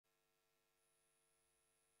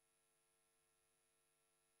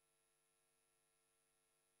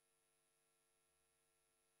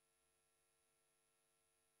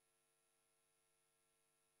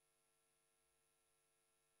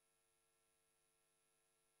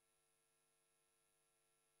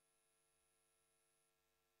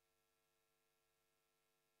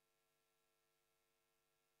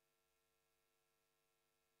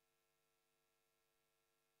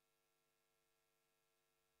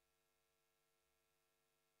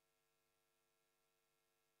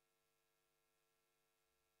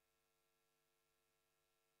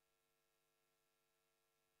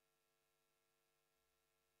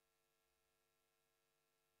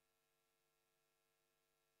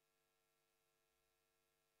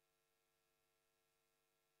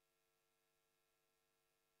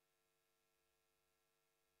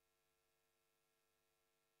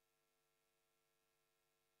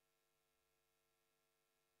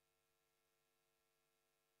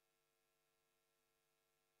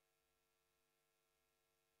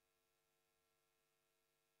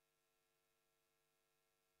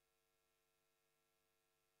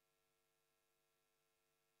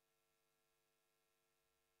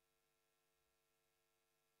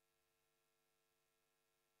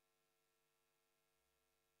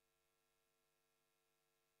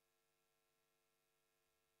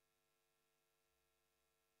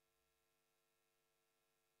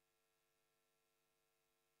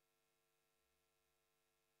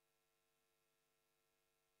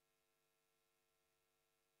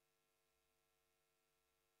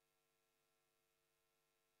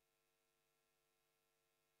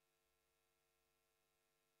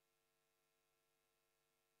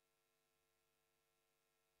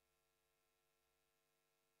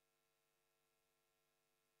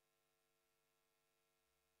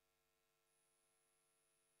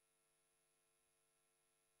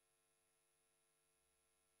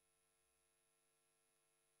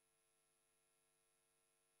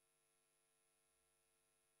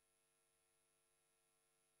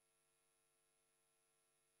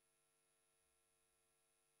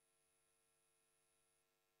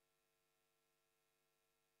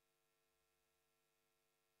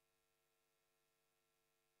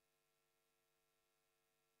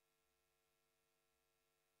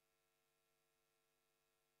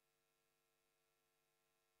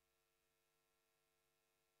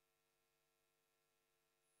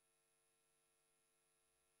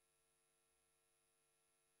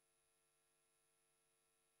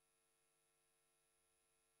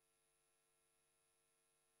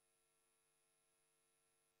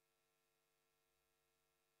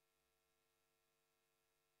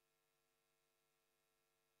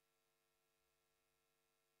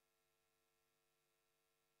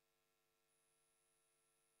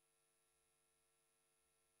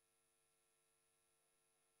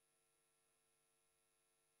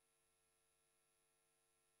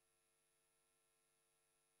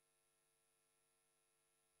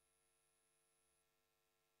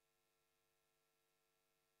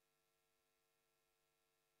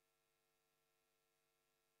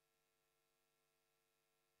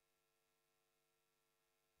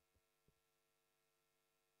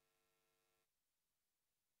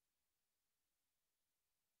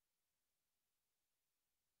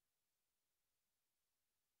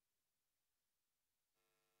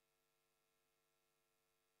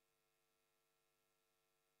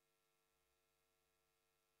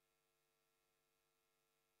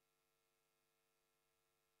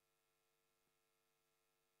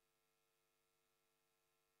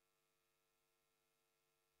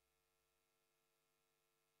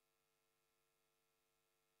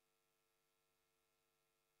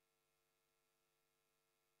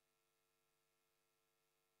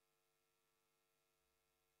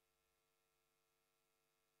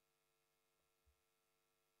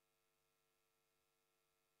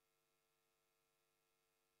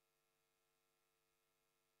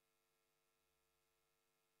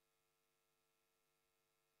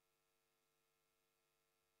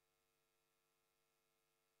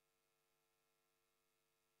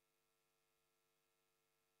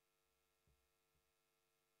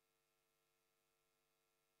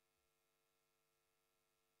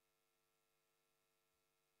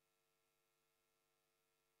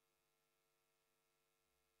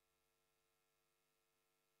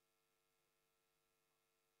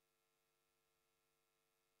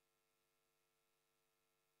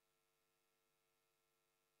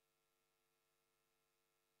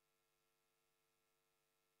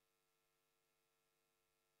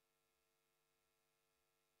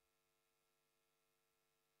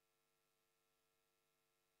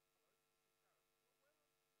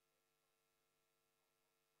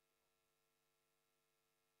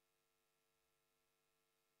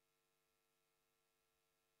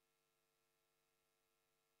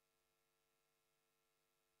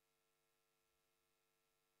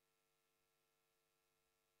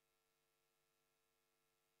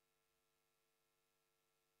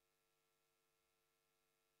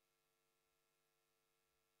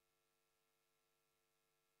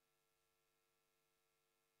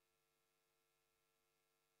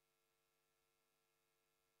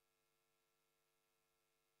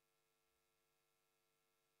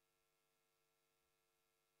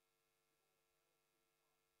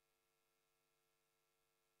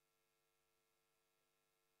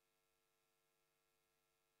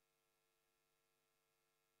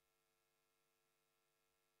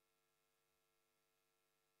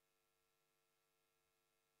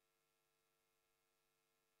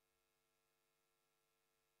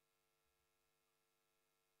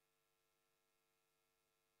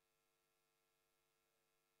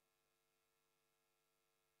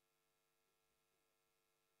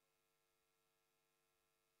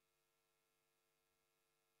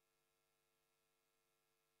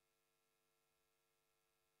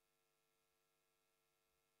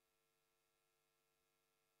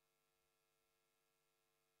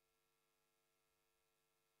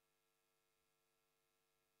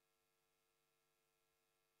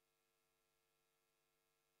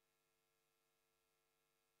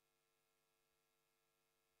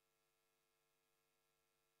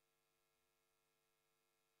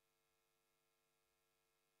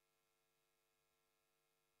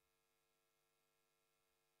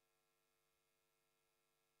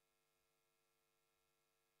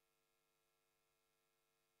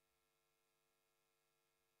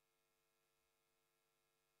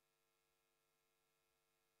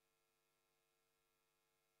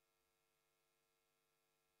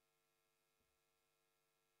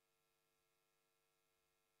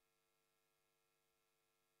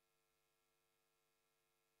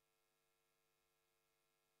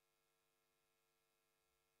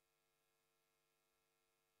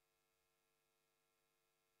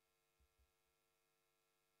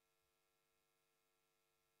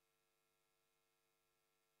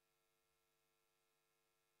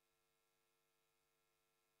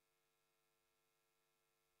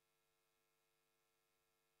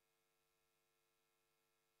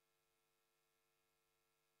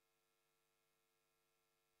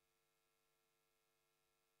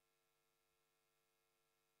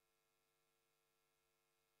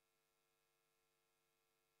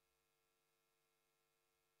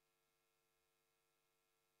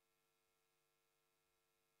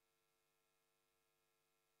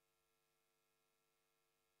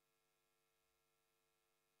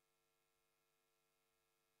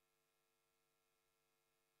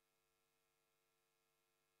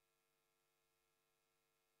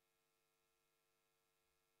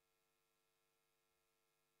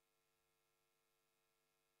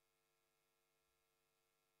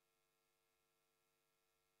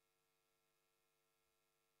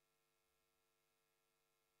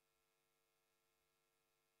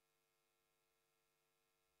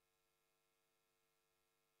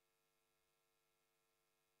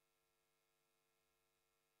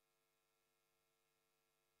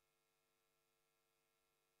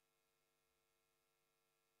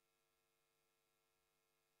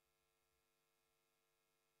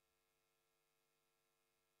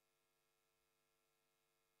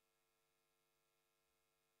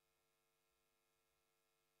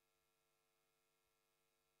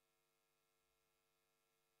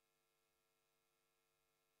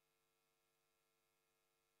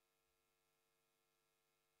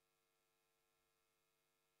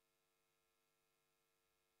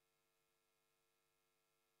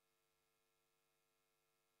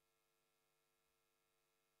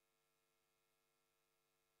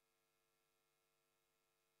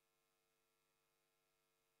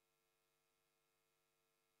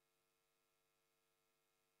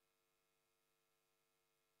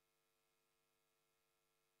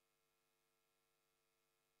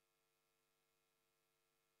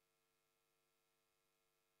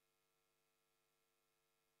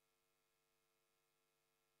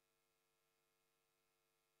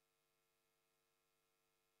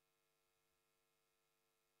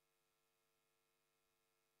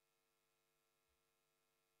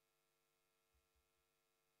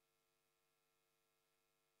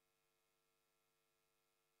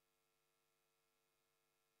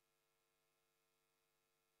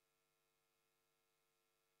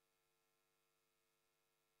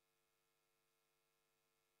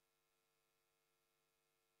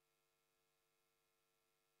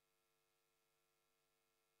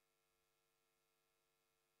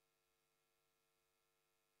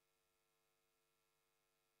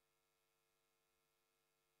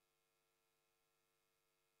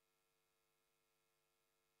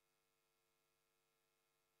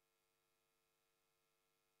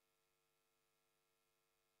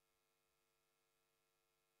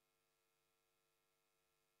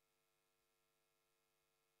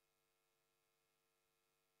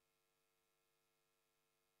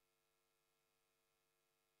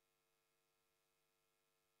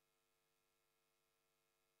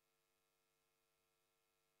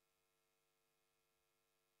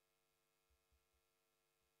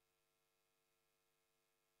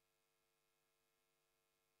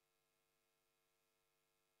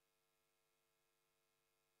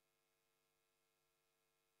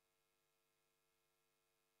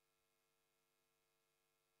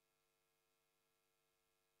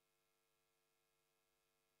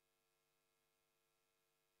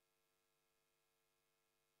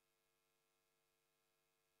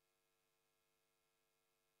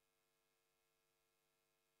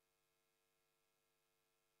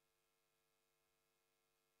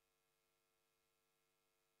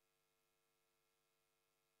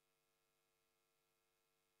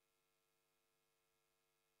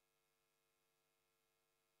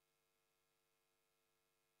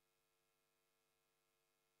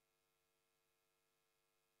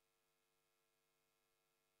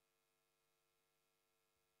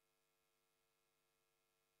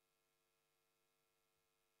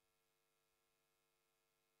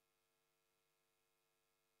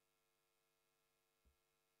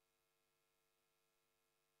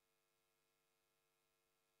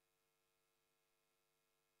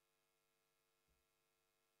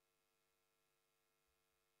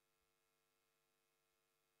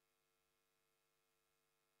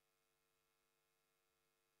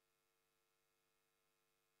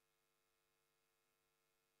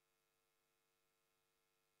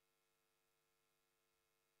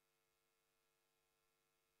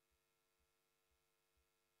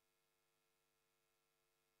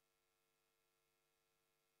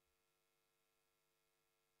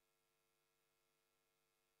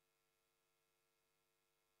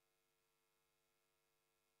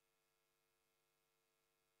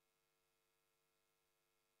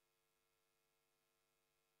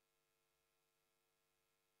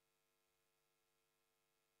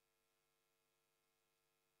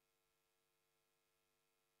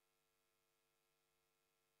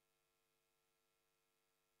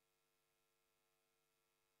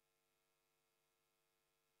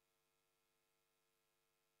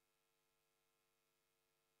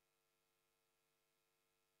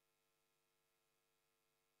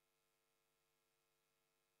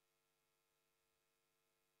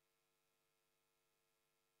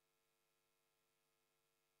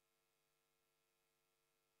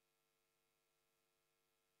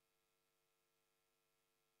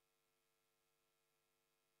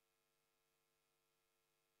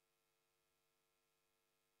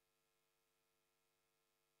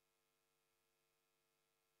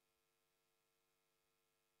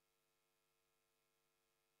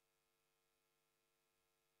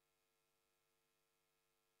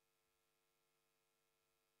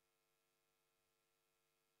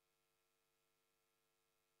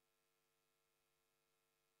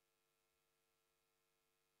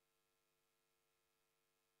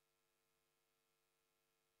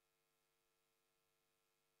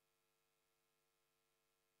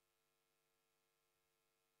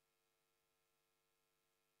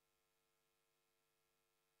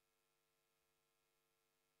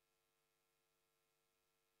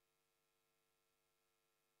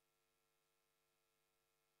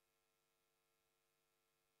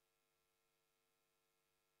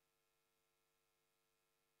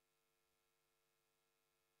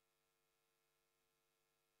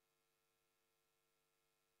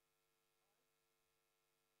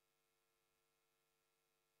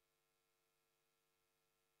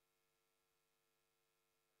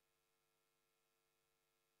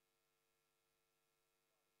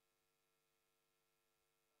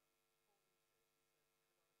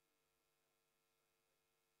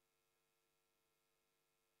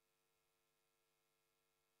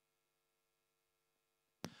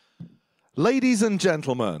Ladies and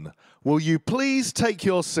gentlemen, will you please take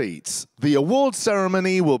your seats? The award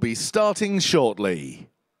ceremony will be starting shortly.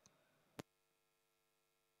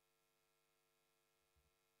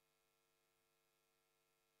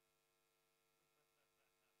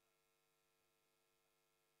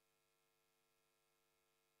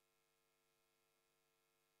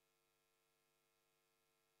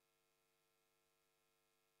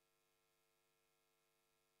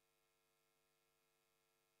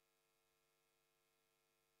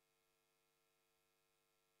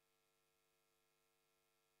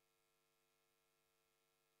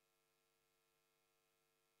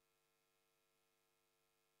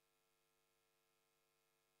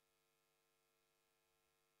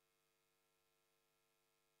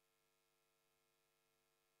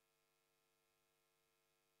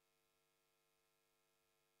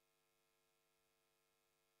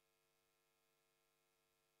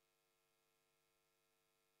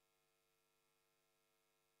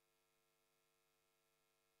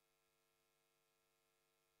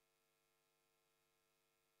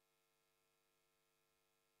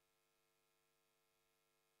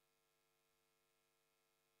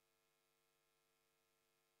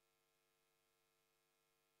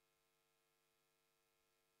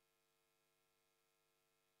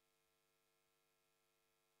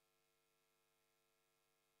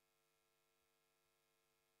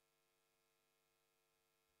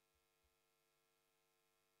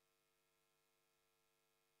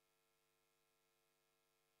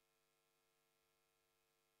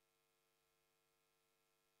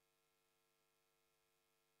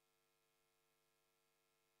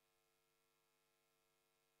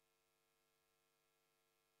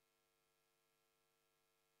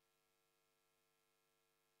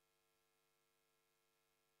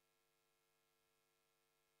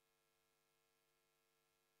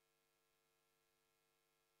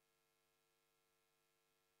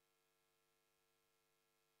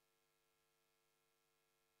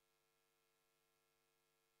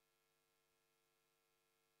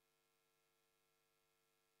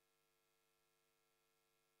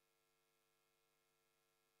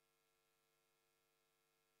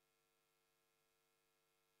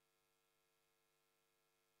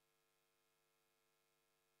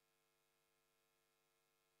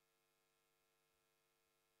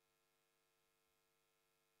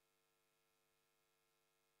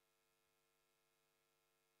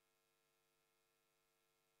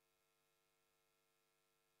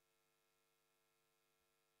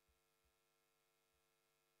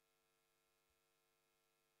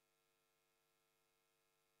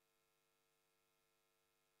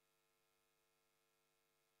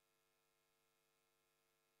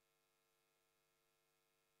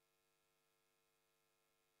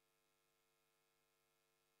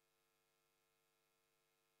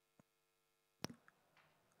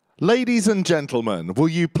 Ladies and gentlemen, will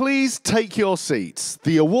you please take your seats?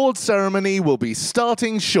 The award ceremony will be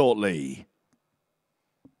starting shortly.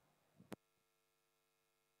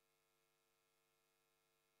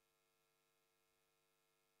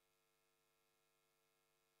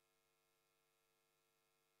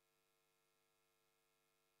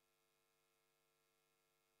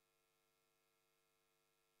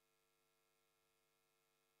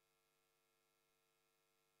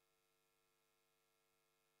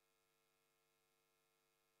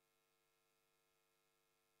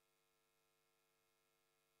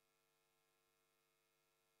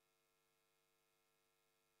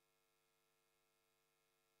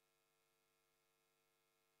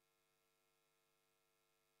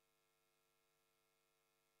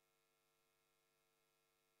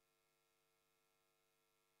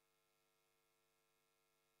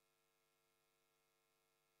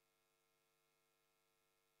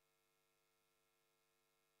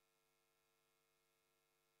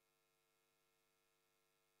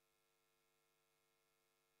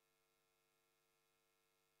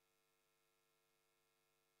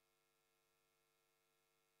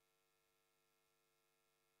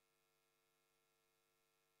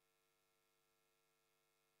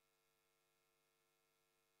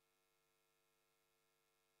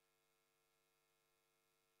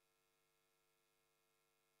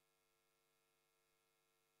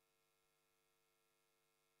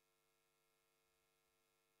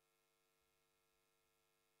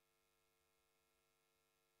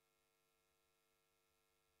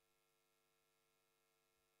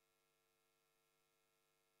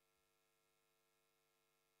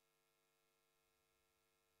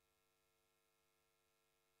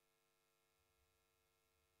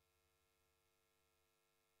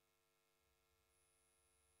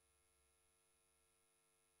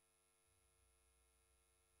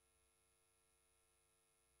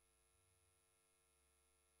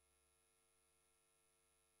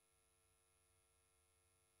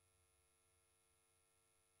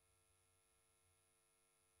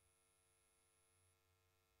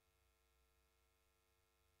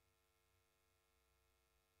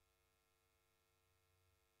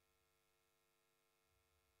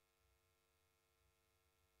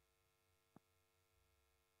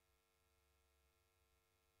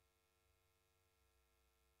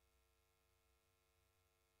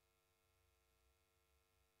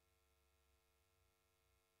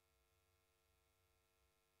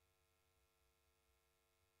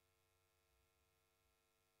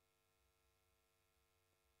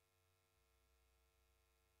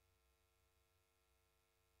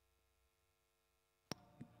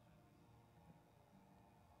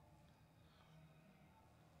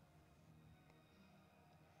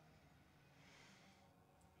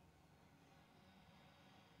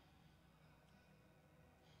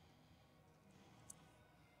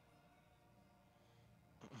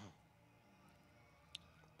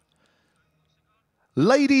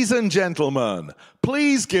 Ladies and gentlemen,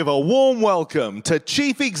 please give a warm welcome to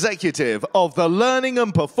Chief Executive of the Learning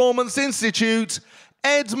and Performance Institute,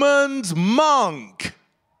 Edmund Monk.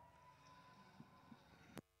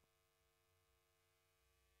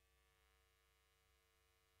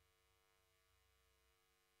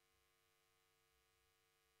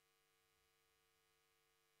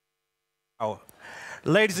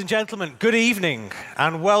 Ladies and gentlemen, good evening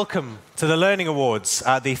and welcome to the Learning Awards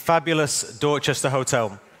at the fabulous Dorchester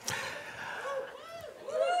Hotel.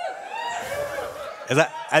 Is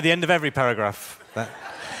that at the end of every paragraph?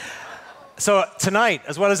 So tonight,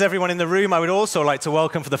 as well as everyone in the room, I would also like to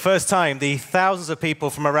welcome for the first time the thousands of people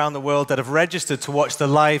from around the world that have registered to watch the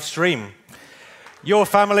live stream. Your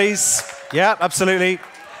families, yeah, absolutely.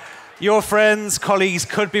 Your friends, colleagues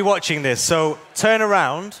could be watching this, so turn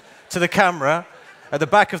around to the camera at the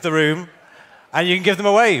back of the room, and you can give them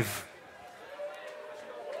a wave.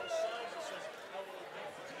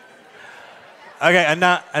 Okay, and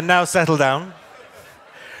now settle down.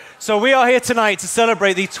 So we are here tonight to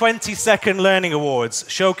celebrate the 22nd Learning Awards,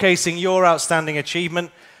 showcasing your outstanding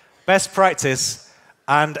achievement, best practice,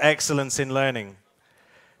 and excellence in learning.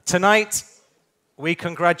 Tonight, we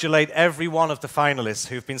congratulate every one of the finalists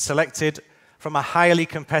who've been selected from a highly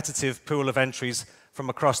competitive pool of entries from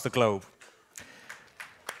across the globe.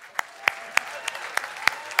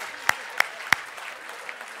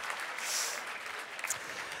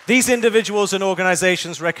 These individuals and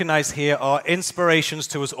organizations recognized here are inspirations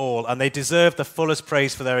to us all, and they deserve the fullest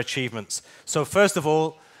praise for their achievements. So first of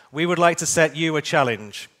all, we would like to set you a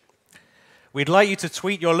challenge. We'd like you to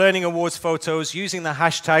tweet your Learning Awards photos using the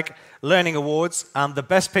hashtag Learning Awards, and the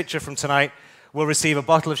best picture from tonight will receive a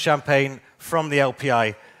bottle of champagne from the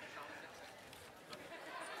LPI.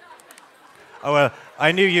 Oh, well,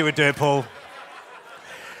 I knew you would do it, Paul.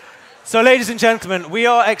 So, ladies and gentlemen, we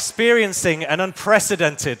are experiencing an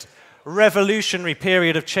unprecedented, revolutionary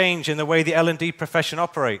period of change in the way the L&D profession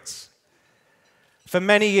operates. For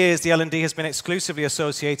many years, the L&D has been exclusively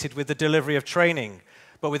associated with the delivery of training,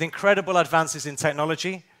 but with incredible advances in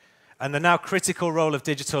technology and the now critical role of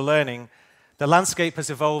digital learning, the landscape has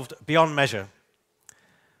evolved beyond measure.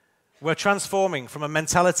 We're transforming from a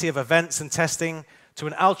mentality of events and testing to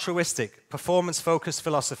an altruistic, performance-focused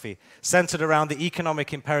philosophy centered around the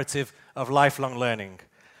economic imperative of lifelong learning.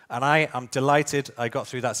 And I am delighted I got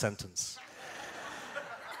through that sentence.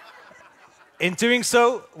 In doing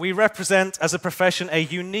so, we represent as a profession a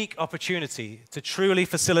unique opportunity to truly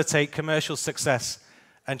facilitate commercial success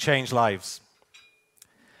and change lives.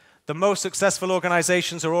 The most successful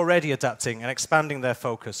organizations are already adapting and expanding their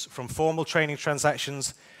focus from formal training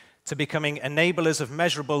transactions to becoming enablers of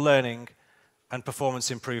measurable learning and performance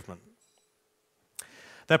improvement.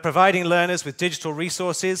 They're providing learners with digital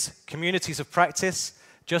resources, communities of practice,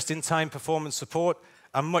 just-in-time performance support,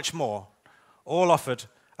 and much more, all offered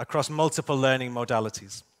across multiple learning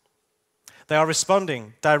modalities. They are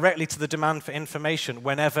responding directly to the demand for information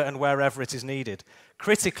whenever and wherever it is needed.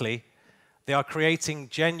 Critically, they are creating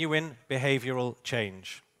genuine behavioral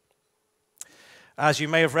change. As you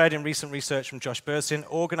may have read in recent research from Josh Bersin,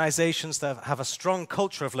 organizations that have a strong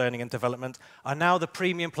culture of learning and development are now the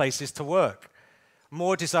premium places to work,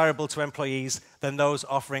 more desirable to employees than those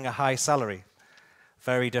offering a high salary.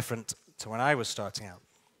 Very different to when I was starting out.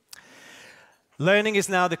 Learning is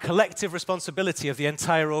now the collective responsibility of the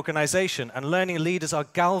entire organization, and learning leaders are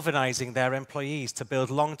galvanizing their employees to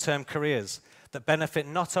build long-term careers that benefit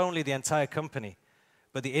not only the entire company,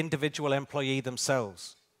 but the individual employee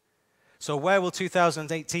themselves. So where will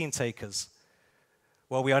 2018 take us?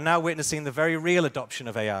 Well, we are now witnessing the very real adoption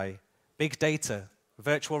of AI, big data,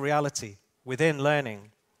 virtual reality within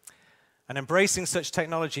learning. And embracing such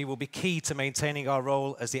technology will be key to maintaining our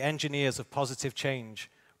role as the engineers of positive change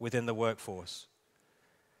within the workforce.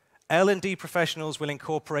 L&D professionals will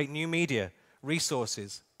incorporate new media,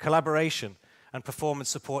 resources, collaboration, and performance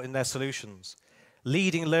support in their solutions.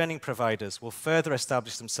 Leading learning providers will further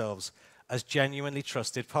establish themselves as genuinely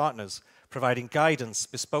trusted partners, providing guidance,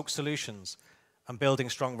 bespoke solutions, and building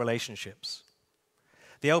strong relationships.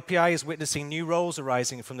 The LPI is witnessing new roles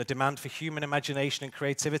arising from the demand for human imagination and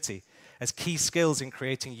creativity as key skills in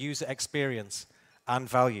creating user experience and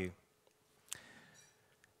value.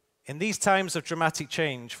 In these times of dramatic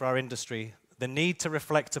change for our industry, the need to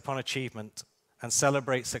reflect upon achievement and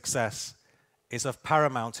celebrate success is of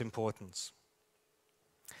paramount importance.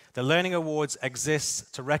 The Learning Awards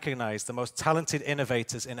exist to recognize the most talented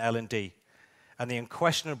innovators in L&D and the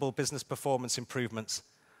unquestionable business performance improvements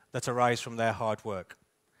that arise from their hard work.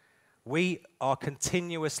 We are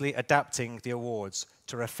continuously adapting the awards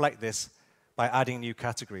to reflect this by adding new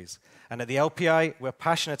categories. And at the LPI, we're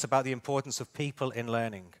passionate about the importance of people in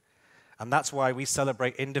learning. And that's why we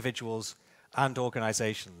celebrate individuals and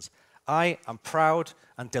organizations. I am proud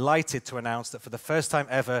and delighted to announce that for the first time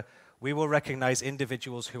ever, we will recognize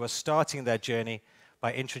individuals who are starting their journey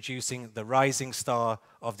by introducing the Rising Star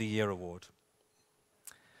of the Year Award.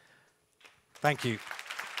 Thank you.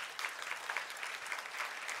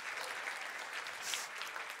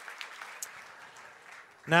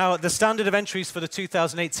 Now, the standard of entries for the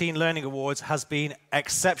 2018 Learning Awards has been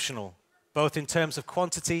exceptional, both in terms of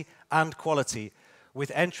quantity and quality,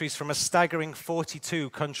 with entries from a staggering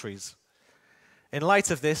 42 countries. In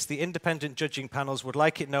light of this, the independent judging panels would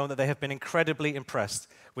like it known that they have been incredibly impressed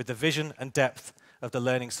with the vision and depth of the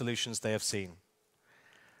learning solutions they have seen.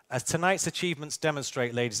 As tonight's achievements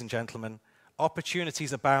demonstrate, ladies and gentlemen,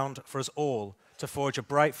 opportunities abound for us all to forge a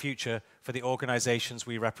bright future for the organizations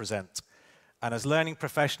we represent. And as learning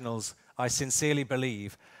professionals, I sincerely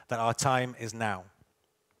believe that our time is now.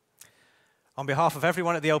 On behalf of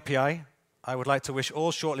everyone at the LPI, I would like to wish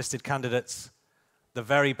all shortlisted candidates the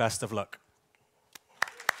very best of luck.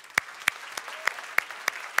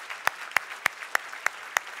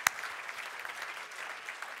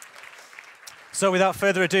 So without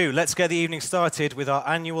further ado, let's get the evening started with our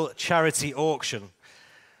annual charity auction.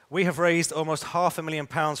 We have raised almost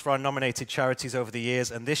 £500,000 for our nominated charities over the years,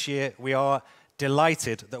 and this year we are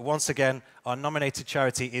delighted that once again our nominated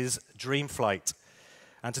charity is Dreamflight.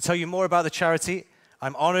 And to tell you more about the charity,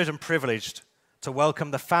 I'm honoured and privileged to welcome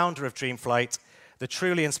the founder of Dreamflight, the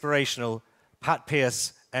truly inspirational Pat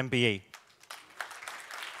Pierce, MBE.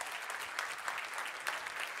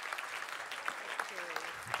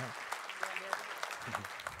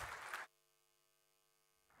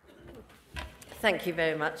 Thank you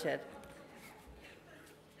very much, Ed.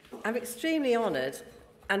 I'm extremely honoured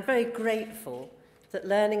and very grateful that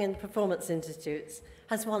Learning and Performance Institutes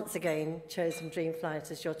has once again chosen Dreamflight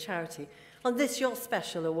as your charity on this your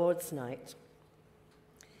special awards night.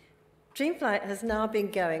 Dreamflight has now been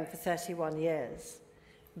going for 31 years.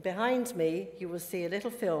 Behind me, you will see a little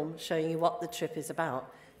film showing you what the trip is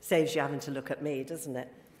about. Saves you having to look at me, doesn't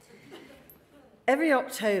it? Every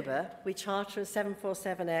October, we charter a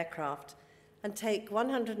 747 aircraft and take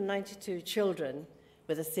 192 children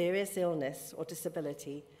with a serious illness or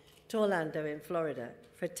disability to Orlando in Florida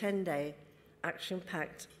for a 10-day,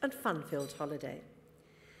 action-packed and fun-filled holiday.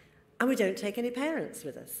 And we don't take any parents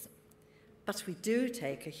with us, but we do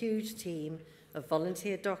take a huge team of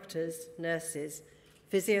volunteer doctors, nurses,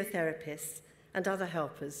 physiotherapists, and other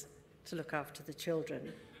helpers to look after the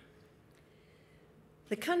children.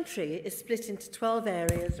 The country is split into 12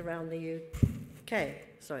 areas around the UK.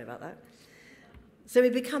 Sorry about that. So we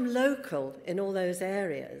become local in all those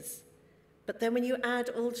areas, but then when you add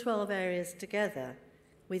all 12 areas together,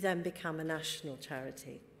 we then become a national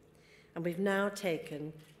charity. And we've now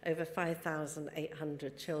taken over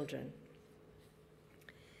 5,800 children.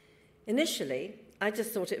 Initially, I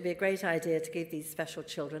just thought it would be a great idea to give these special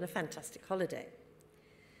children a fantastic holiday.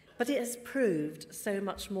 But it has proved so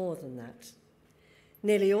much more than that.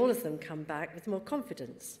 Nearly all of them come back with more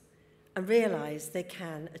confidence and realise they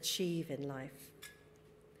can achieve in life.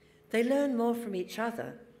 They learn more from each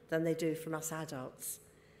other than they do from us adults.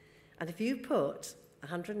 And if you put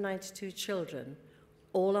 192 children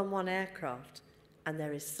all on one aircraft and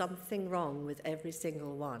there is something wrong with every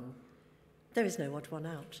single one, there is no odd one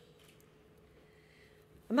out.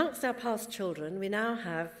 Amongst our past children, we now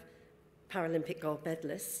have Paralympic gold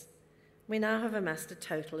medalists. We now have amassed a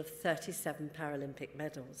total of 37 Paralympic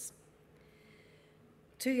medals.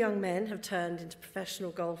 2 young men have turned into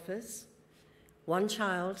professional golfers. 1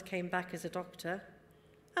 child came back as a doctor,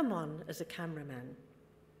 and 1 as a cameraman.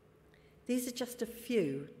 These are just a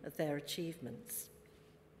few of their achievements.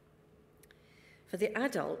 For the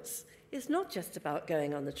adults, it's not just about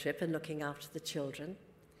going on the trip and looking after the children,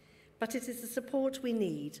 but it is the support we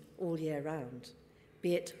need all year round,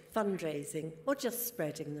 be it fundraising or just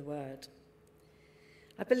spreading the word.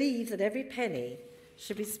 I believe that every penny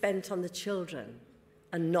should be spent on the children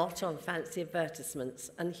and not on fancy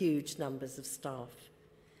advertisements and huge numbers of staff.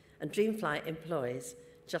 And Dreamflight employs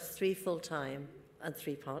just 3 full-time and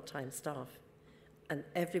 3 part-time staff, and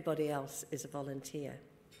everybody else is a volunteer.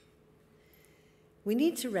 We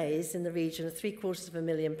need to raise in the region of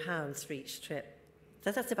 £750,000 for each trip.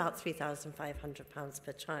 So that's about £3,500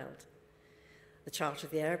 per child. The charter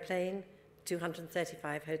of the airplane,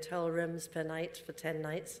 235 hotel rooms per night for 10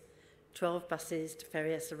 nights, 12 buses to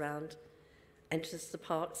ferry us around, entrance to the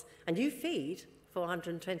parks, and you feed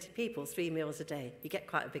 420 people 3 meals a day. You get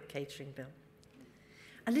quite a big catering bill.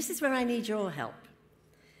 And this is where I need your help.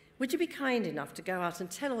 Would you be kind enough to go out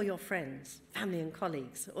and tell all your friends, family and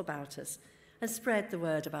colleagues about us and spread the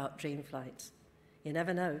word about Dreamflight? You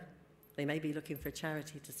never know. They may be looking for a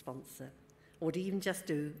charity to sponsor or to even just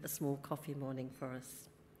do a small coffee morning for us.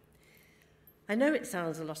 I know it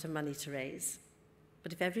sounds a lot of money to raise,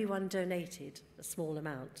 but if everyone donated a small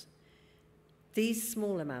amount, these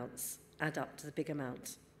small amounts add up to the big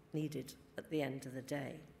amount needed at the end of the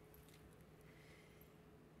day.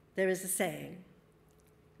 There is a saying,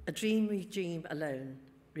 a dream you dream alone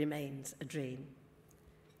remains a dream.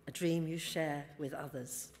 A dream you share with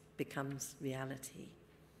others becomes reality.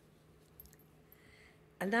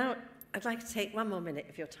 And now I'd like to take one more minute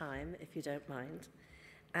of your time, if you don't mind,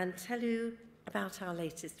 and tell you about our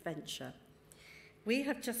latest venture. We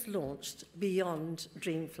have just launched Beyond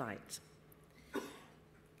Dreamflight.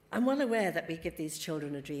 I'm well aware that we give these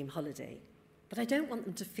children a dream holiday, but I don't want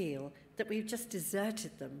them to feel that we've just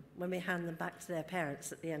deserted them when we hand them back to their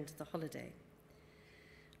parents at the end of the holiday.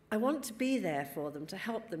 I want to be there for them to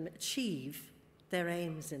help them achieve their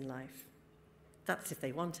aims in life. That's if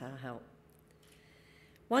they want our help.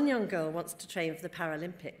 One young girl wants to train for the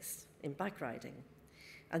Paralympics in bike riding,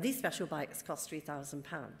 and these special bikes cost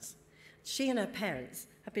 £3,000. She and her parents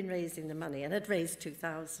have been raising the money and had raised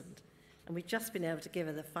 £2,000, and we've just been able to give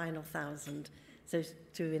her the final £1,000 so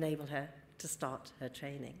to enable her to start her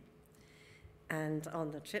training. And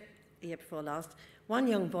on the trip the year before last, one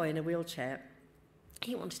young boy in a wheelchair,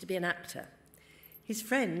 he wanted to be an actor. His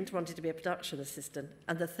friend wanted to be a production assistant,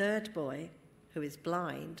 and the third boy, who is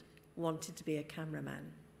blind, wanted to be a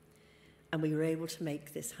cameraman. And we were able to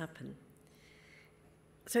make this happen.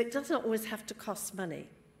 So it doesn't always have to cost money,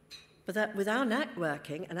 but that with our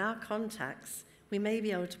networking and our contacts, we may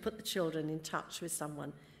be able to put the children in touch with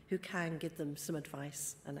someone who can give them some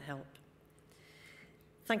advice and help.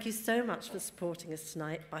 Thank you so much for supporting us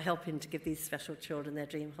tonight by helping to give these special children their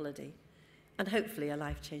dream holiday and hopefully a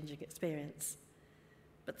life-changing experience.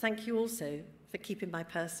 But thank you also for keeping my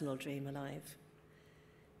personal dream alive.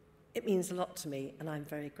 It means a lot to me, and I'm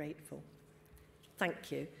very grateful.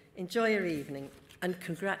 Thank you. Enjoy your evening, and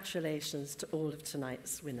congratulations to all of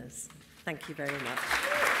tonight's winners. Thank you very much.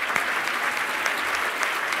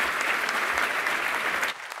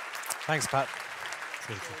 Thanks, Pat.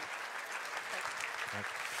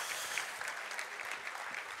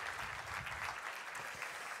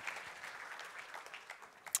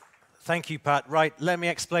 Thank you, Pat. Right, let me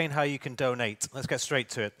explain how you can donate. Let's get straight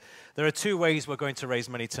to it. There are two ways we're going to raise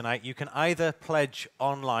money tonight. You can either pledge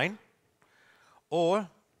online, or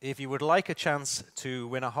if you would like a chance to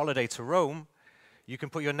win a holiday to Rome, you can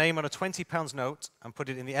put your name on a £20 note and put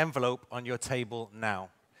it in the envelope on your table now.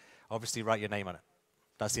 Obviously, write your name on it.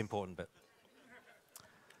 That's the important bit.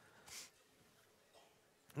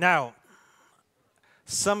 Now,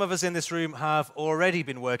 some of us in this room have already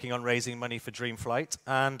been working on raising money for Dreamflight,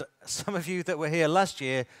 and some of you that were here last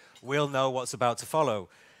year will know what's about to follow.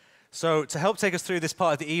 So to help take us through this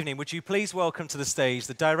part of the evening, would you please welcome to the stage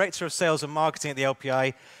the Director of Sales and Marketing at the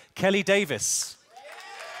LPI, Kelly Davis.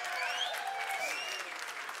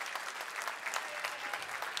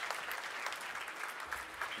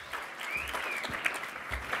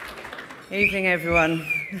 Evening, everyone.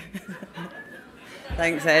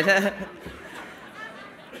 Thanks, Ed.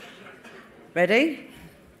 Ready?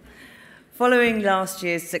 Following last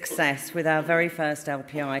year's success with our very first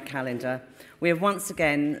LPI calendar, we have once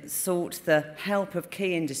again sought the help of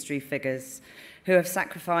key industry figures who have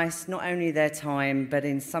sacrificed not only their time, but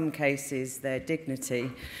in some cases, their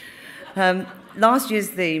dignity. Last year's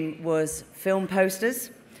theme was film posters,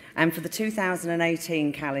 and for the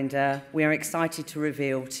 2018 calendar, we are excited to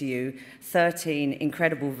reveal to you 13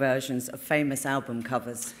 incredible versions of famous album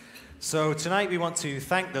covers. So tonight we want to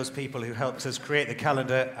thank those people who helped us create the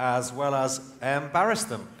calendar as well as embarrass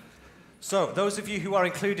them. So those of you who are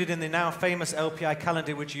included in the now famous LPI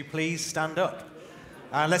calendar, would you please stand up?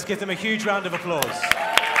 And let's give them a huge round of applause.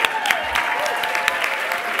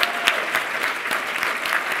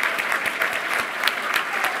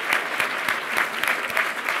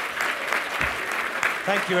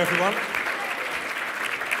 Thank you, everyone.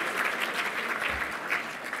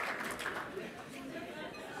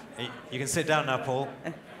 You can sit down now, Paul.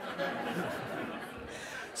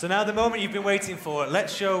 So now the moment you've been waiting for,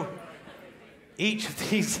 let's show each of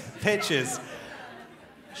these pictures,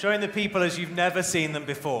 showing the people as you've never seen them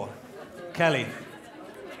before. Kelly.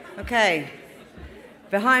 Okay.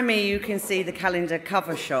 Behind me, you can see the calendar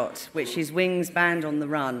cover shot, which is Wings Band on the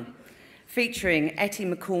Run, featuring Etty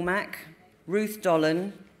McCormack, Ruth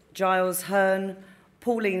Dolan, Giles Hearn,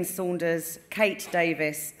 Pauline Saunders, Kate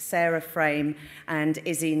Davis, Sarah Frame, and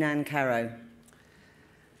Izzy Nancaro.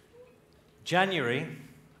 January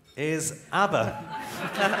is ABBA.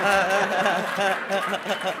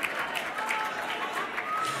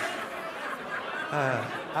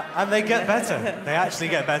 And they get better. They actually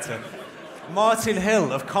get better. Martin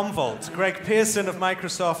Hill of Commvault, Greg Pearson of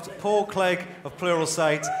Microsoft, Paul Clegg of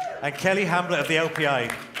Pluralsight, and Kelly Hamblett of the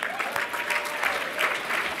LPI.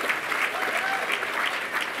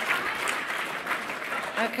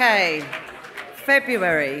 Okay,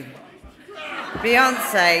 February.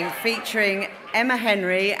 Beyonce featuring Emma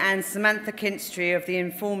Henry and Samantha Kinstry of the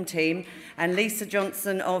Inform team and Lisa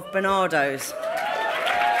Johnson of Bernardo's.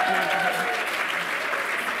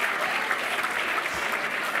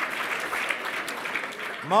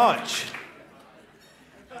 March.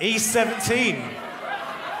 E17.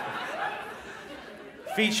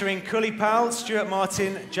 Featuring Cully Powell, Stuart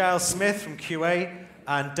Martin, Giles Smith from QA,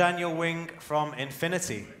 and Daniel Wing from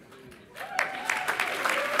Infinity.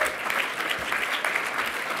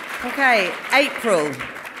 Okay, April.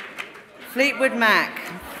 Fleetwood Mac,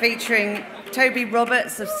 featuring Toby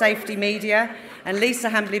Roberts of Safety Media and Lisa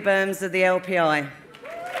Hambley-Burns of the LPI.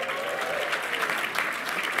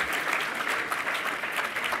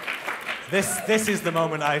 This is the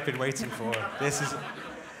moment I've been waiting for. This is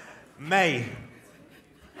May.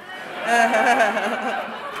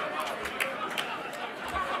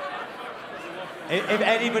 If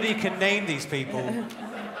anybody can name these people,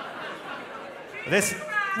 this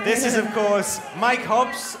is, of course, Mike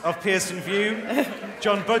Hobbs of Pearson View,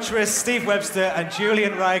 John Buttress, Steve Webster, and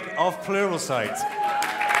Julian Wright of Pluralsight.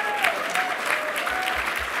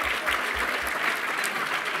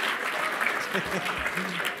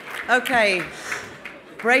 Okay,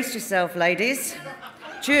 brace yourself, ladies.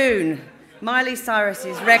 June, Miley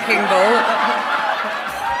Cyrus's Wrecking Ball,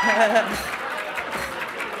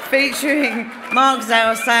 featuring Mark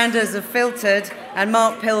Zao Sanders of Filtered and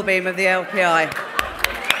Mark Pilbeam of the LPI.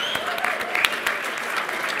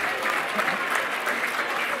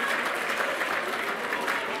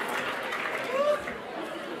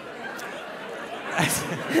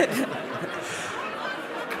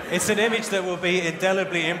 It's an image that will be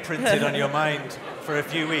indelibly imprinted on your mind for a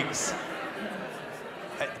few weeks.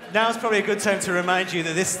 Now's probably a good time to remind you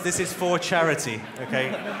that this is for charity,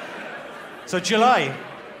 okay? So July,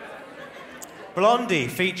 Blondie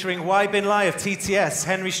featuring Y Bin Lai of TTS,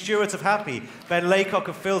 Henry Stewart of Happy, Ben Laycock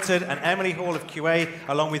of Filtered, and Emily Hall of QA,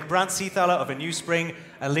 along with Brant Seathaler of A New Spring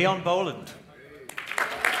and Leon Boland.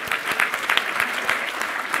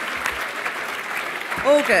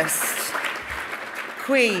 August,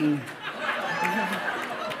 Queen,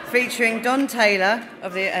 featuring Don Taylor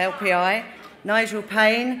of the LPI, Nigel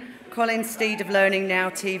Payne, Colin Steed of Learning Now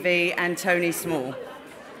TV, and Tony Small.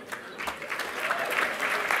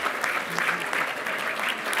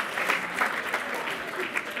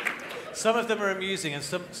 Some of them are amusing and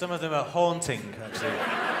some of them are haunting, actually.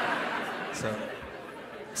 So,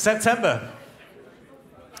 September.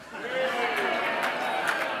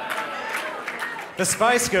 The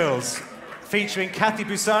Spice Girls, featuring Kathy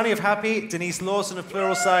Busani of Happy, Denise Lawson of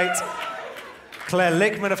Pluralsight, Claire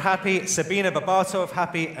Lickman of Happy, Sabina Babato of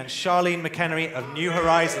Happy, and Charlene McHenry of New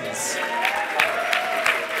Horizons.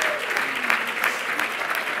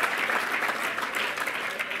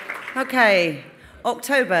 Okay,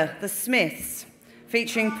 October, The Smiths,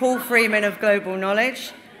 featuring Paul Freeman of Global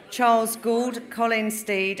Knowledge, Charles Gould, Colin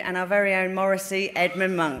Steed, and our very own Morrissey,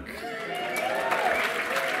 Edmund Monk.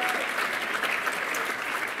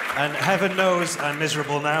 And heaven knows I'm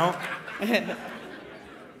miserable now.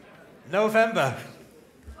 November.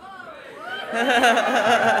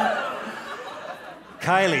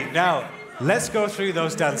 Kylie, now, let's go through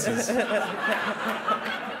those dances.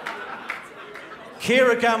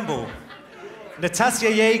 Kira Gamble, Natasha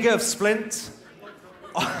Yeager of Splint,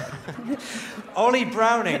 Ollie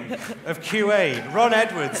Browning of QA, Ron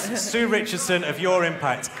Edwards, Sue Richardson of Your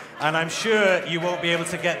Impact, and I'm sure you won't be able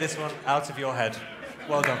to get this one out of your head.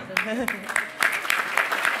 Well done.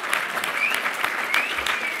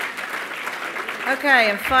 Okay,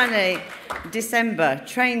 and finally, December,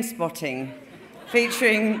 Train Spotting,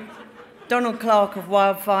 featuring Donald Clark of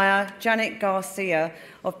Wildfire, Janet Garcia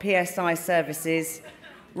of PSI Services,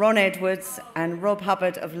 Ron Edwards and Rob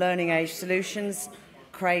Hubbard of Learning Age Solutions,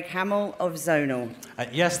 Craig Hamill of Zonal.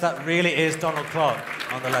 Yes, that really is Donald Clark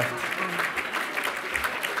on the left.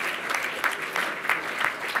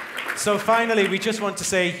 So finally, we just want to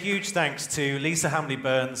say a huge thanks to Lisa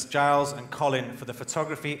Hambley-Burns, Giles and Colin for the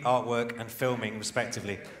photography, artwork and filming,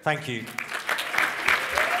 respectively. Thank you.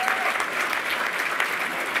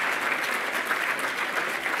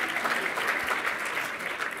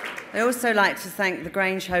 I'd also like to thank the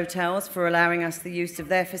Grange Hotels for allowing us the use of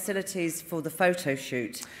their facilities for the photo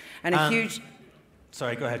shoot. And a huge...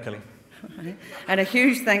 Sorry, go ahead, Kelly. And a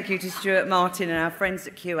huge thank you to Stuart Martin and our friends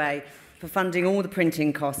at QA for funding all the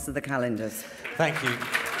printing costs of the calendars. Thank you.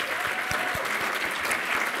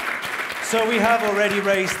 So we have already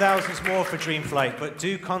raised thousands more for Dreamflight, but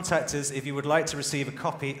do contact us if you would like to receive a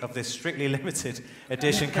copy of this strictly limited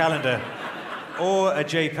edition calendar or a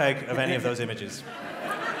JPEG of any of those images.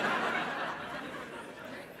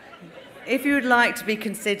 If you would like to be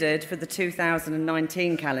considered for the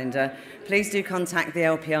 2019 calendar, please do contact the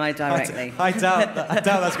LPI directly. I doubt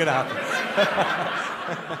that's going to happen.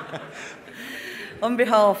 On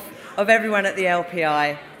behalf of everyone at the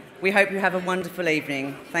LPI, we hope you have a wonderful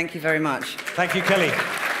evening. Thank you very much. Thank you, Kelly.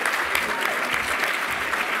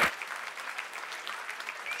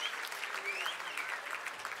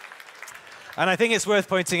 And I think it's worth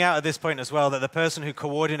pointing out at this point as well that the person who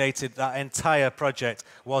coordinated that entire project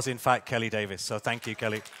was, in fact, Kelly Davis. So thank you,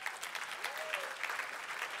 Kelly.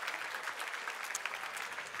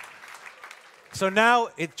 So now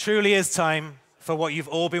it truly is time for what you've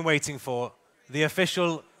all been waiting for, the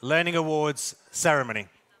official Learning Awards ceremony.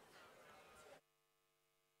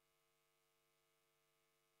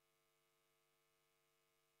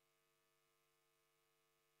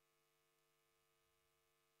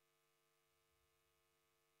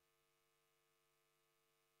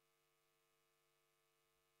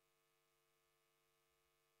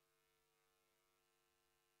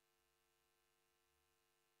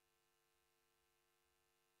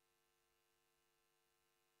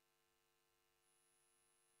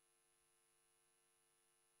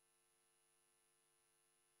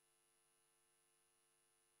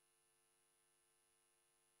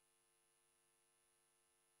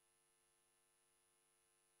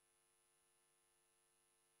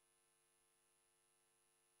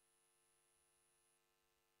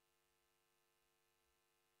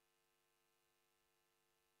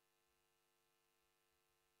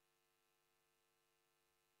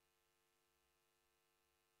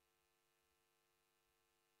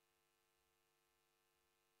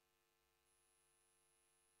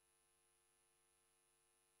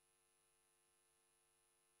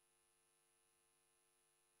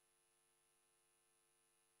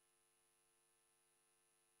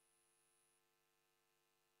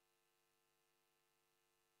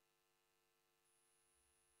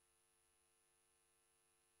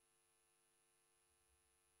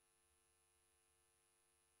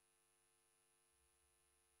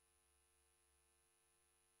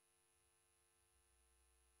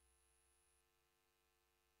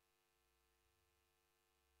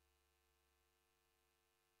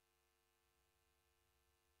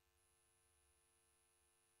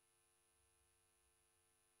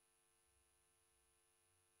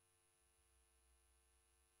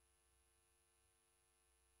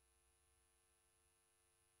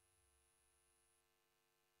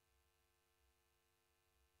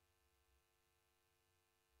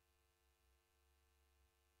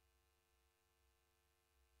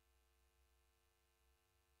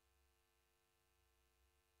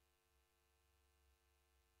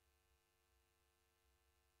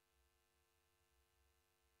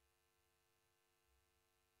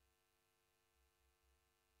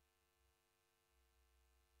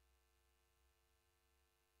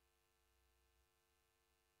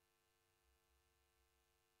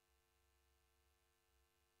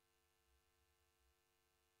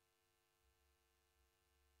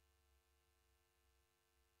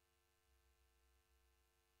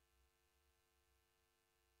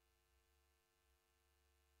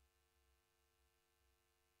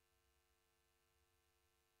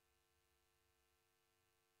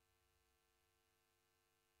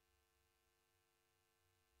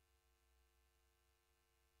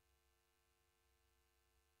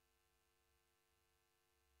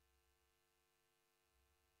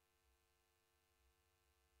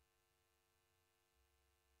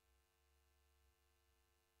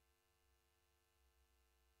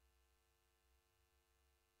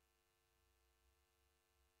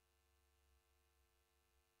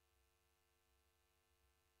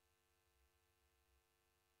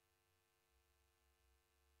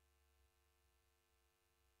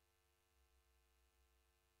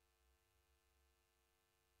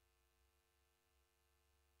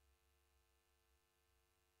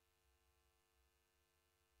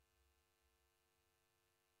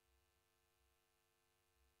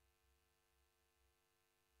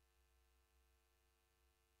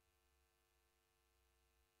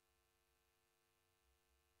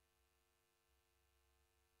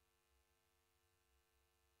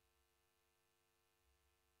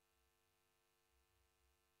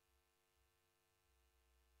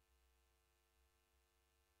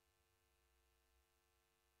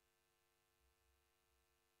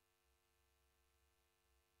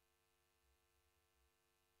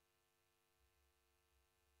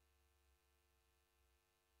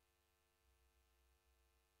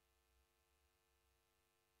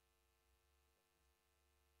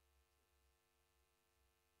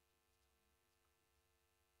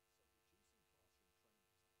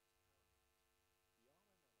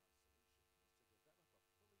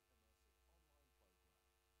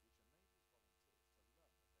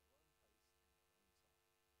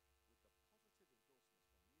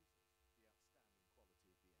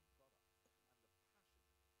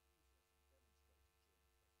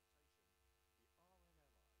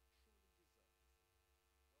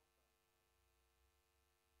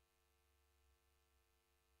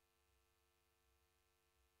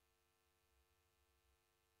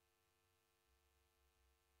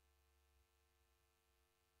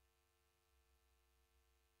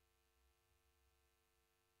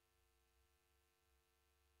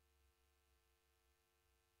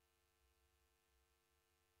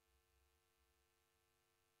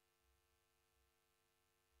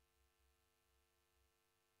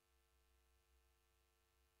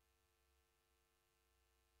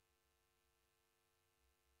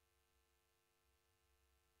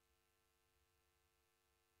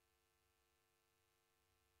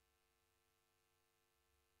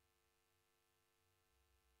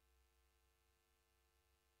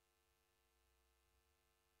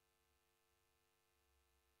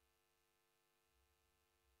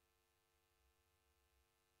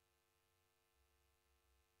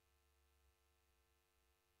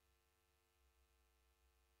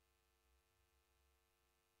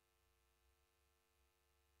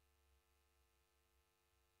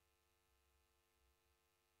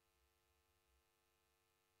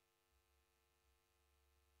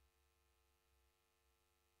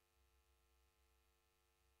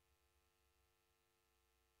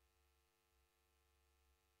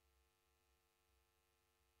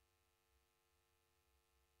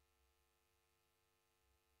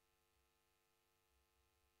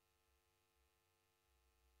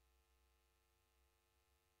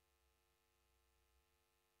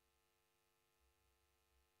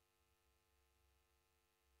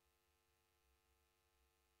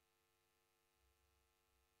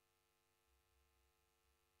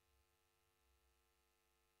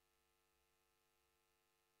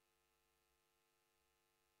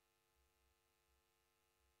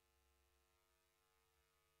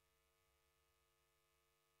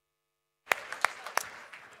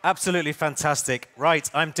 Absolutely fantastic. Right,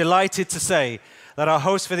 I'm delighted to say that our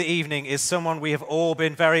host for the evening is someone we have all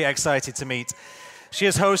been very excited to meet. She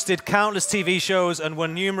has hosted countless TV shows and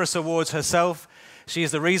won numerous awards herself. She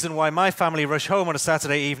is the reason why my family rush home on a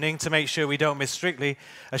Saturday evening to make sure we don't miss Strictly,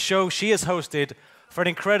 a show she has hosted for an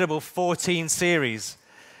incredible 14 series.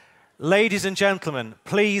 Ladies and gentlemen,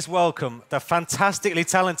 please welcome the fantastically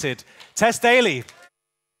talented Tess Daly.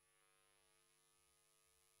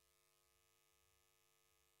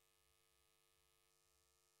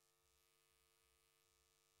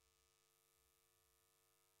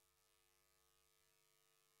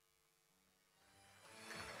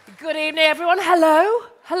 Good evening, everyone. Hello.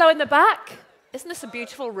 Hello in the back. Isn't this a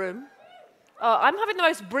beautiful room? Oh, I'm having the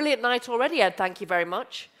most brilliant night already, Ed. Thank you very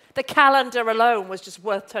much. The calendar alone was just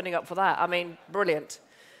worth turning up for that. I mean, brilliant.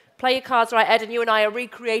 Play your cards right, Ed, and you and I are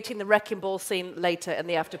recreating the wrecking ball scene later in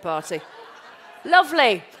the after party.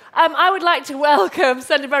 Lovely. I would like to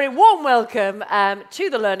send a very warm welcome to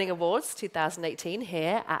the Learning Awards 2018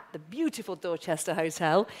 here at the beautiful Dorchester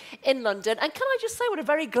Hotel in London. And can I just say what a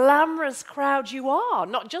very glamorous crowd you are,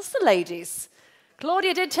 not just the ladies.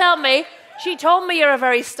 Claudia did tell me, she told me you're a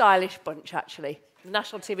very stylish bunch, actually. The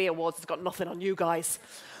National TV Awards has got nothing on you guys.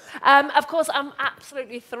 Of course, I'm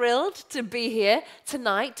absolutely thrilled to be here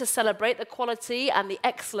tonight to celebrate the quality and the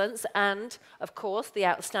excellence and, of course, the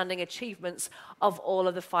outstanding achievements of all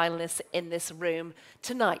of the finalists in this room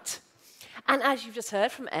tonight. And as you've just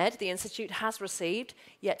heard from Ed, the Institute has received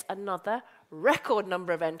yet another record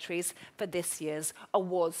number of entries for this year's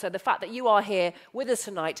awards. So the fact that you are here with us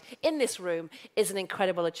tonight in this room is an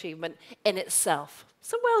incredible achievement in itself.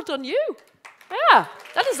 So well done you. Yeah,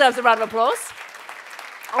 that deserves a round of applause.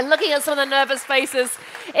 And looking at some of the nervous faces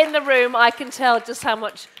in the room, I can tell just how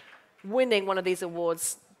much winning one of these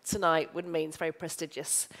awards tonight would mean. It's very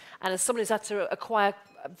prestigious. And as someone who's had to acquire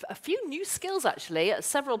a few new skills, actually, at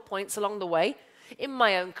several points along the way in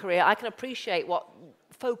my own career, I can appreciate what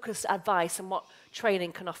focused advice and what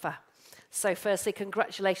training can offer. So firstly,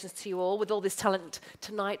 congratulations to you all. With all this talent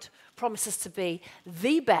tonight, promises to be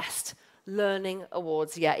the best Learning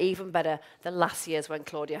Awards yet, even better than last year's when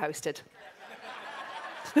Claudia hosted.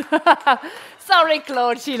 Sorry,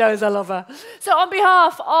 Claude, she knows I love her. So on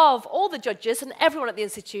behalf of all the judges and everyone at the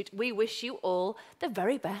Institute, we wish you all the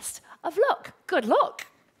very best of luck. Good luck.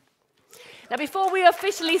 Now, before we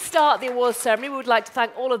officially start the awards ceremony, we would like to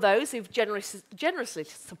thank all of those who've generously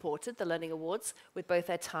supported the Learning Awards with both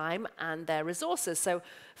their time and their resources. So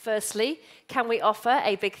firstly, can we offer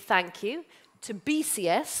a big thank you to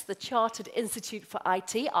BCS, the Chartered Institute for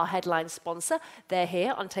IT, our headline sponsor. They're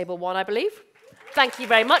here on table 1, I believe. Thank you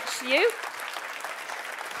very much to you.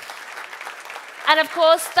 And of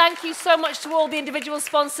course, thank you so much to all the individual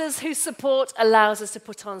sponsors whose support allows us to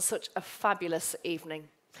put on such a fabulous evening.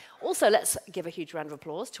 Also, let's give a huge round of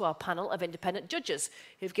applause to our panel of independent judges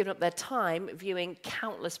who've given up their time viewing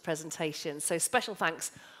countless presentations. So special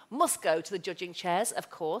thanks must go to the judging chairs, of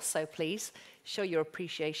course, so please show your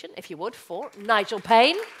appreciation, if you would, for Nigel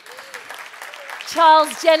Payne,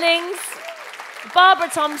 Charles Jennings, Barbara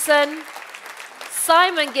Thompson,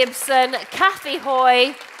 Simon Gibson, Kathy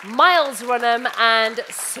Hoy, Miles Runham, and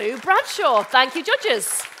Sue Bradshaw. Thank you,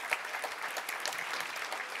 judges.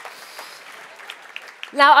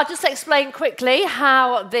 Now, I'll just explain quickly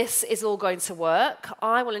how this is all going to work.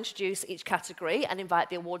 I will introduce each category and invite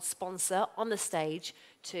the award sponsor on the stage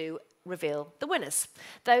to reveal the winners.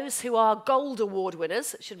 Those who are Gold Award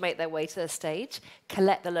winners should make their way to the stage,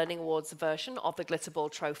 collect the Learning Awards version of the Glitter Ball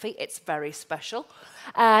Trophy. It's very special.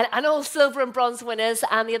 And all Silver and Bronze winners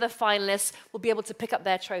and the other finalists will be able to pick up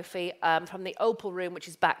their trophy from the Opal Room, which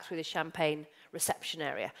is back through the Champagne reception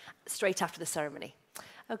area, straight after the ceremony.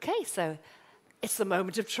 Okay, so it's the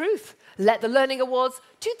moment of truth. Let the Learning Awards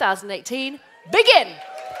 2018 begin.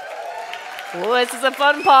 Oh, this is a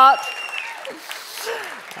fun part.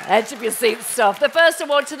 Edge of your seat stuff. The first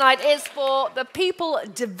award tonight is for the People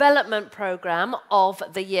Development Programme of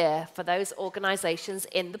the Year for those organisations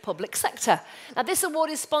in the public sector. Now, this award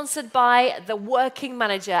is sponsored by the Working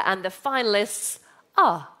Manager, and the finalists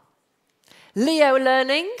are Leo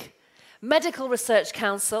Learning, Medical Research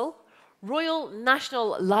Council, Royal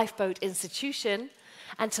National Lifeboat Institution,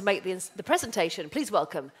 and to make the presentation, please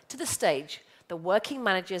welcome to the stage the Working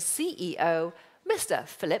Manager's CEO, Mr.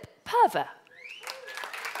 Philip Purver.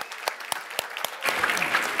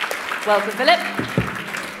 Welcome, Philip.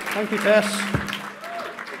 Thank you, Tess.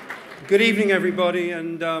 Good evening, everybody,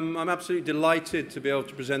 and I'm absolutely delighted to be able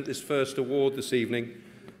to present this first award this evening.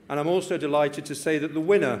 And I'm also delighted to say that the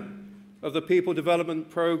winner of the People Development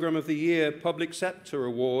Programme of the Year Public Sector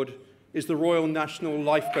Award is the Royal National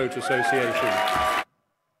Lifeboat Association.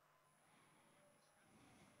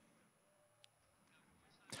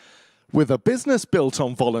 With a business built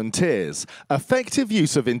on volunteers, effective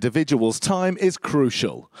use of individuals' time is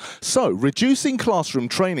crucial. So, reducing classroom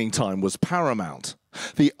training time was paramount.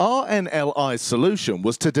 The RNLI's solution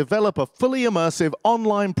was to develop a fully immersive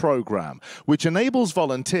online program which enables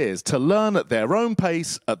volunteers to learn at their own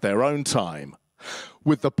pace at their own time.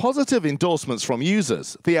 With the positive endorsements from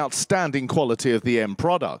users, the outstanding quality of the end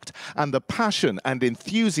product, and the passion and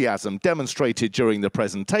enthusiasm demonstrated during the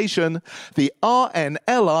presentation, the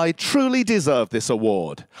RNLI truly deserved this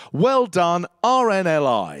award. Well done,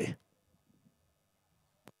 RNLI.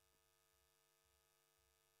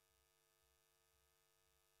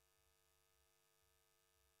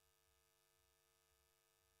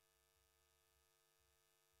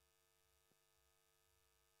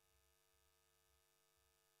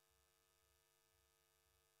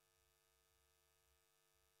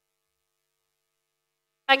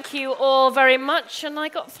 Thank you all very much, and I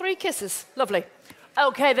got 3 kisses. Lovely.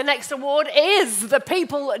 Okay, the next award is the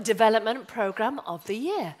People Development Programme of the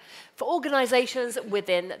Year for organisations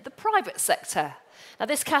within the private sector. Now,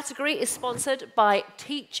 this category is sponsored by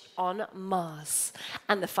Teach on Mars,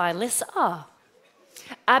 and the finalists are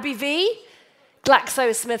Abbey V,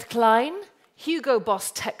 GlaxoSmithKline, Hugo Boss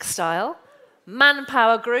Textile,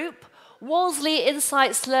 Manpower Group, Wolseley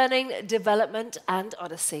Insights Learning, Development and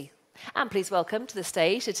Odyssey. And please welcome to the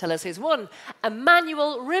stage to tell us who's won,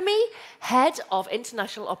 Emmanuel Remy, Head of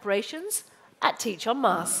International Operations at Teach on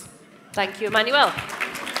Mars. Thank you, Emmanuel.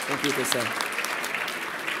 Thank you, Tessa.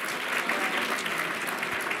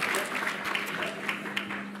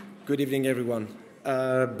 Good evening, everyone.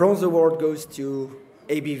 Bronze Award goes to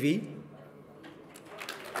ABV.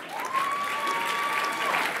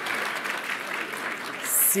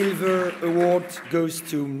 Silver Award goes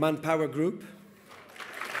to Manpower Group.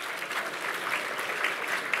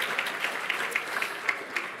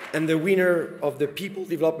 And the winner of the People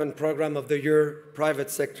Development Programme of the Year Private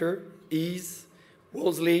Sector is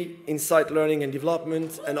Wolseley Insight Learning and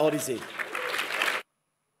Development and Odyssey.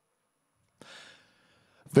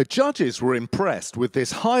 The judges were impressed with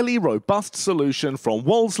this highly robust solution from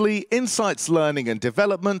Wolseley Insights Learning and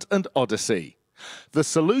Development and Odyssey. The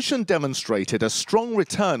solution demonstrated a strong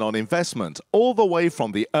return on investment all the way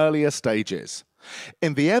from the earlier stages.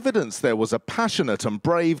 In the evidence, there was a passionate and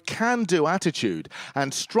brave can-do attitude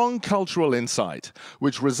and strong cultural insight,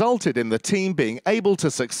 which resulted in the team being able to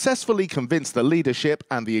successfully convince the leadership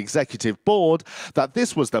and the executive board that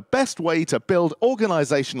this was the best way to build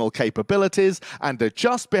organizational capabilities and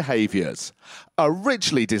adjust behaviors. A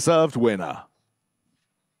richly deserved winner.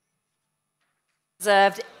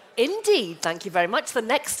 Deserved indeed. Thank you very much. The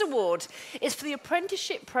next award is for the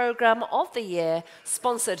Apprenticeship Programme of the Year,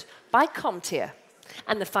 sponsored by CompTIA.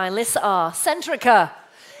 And the finalists are Centrica,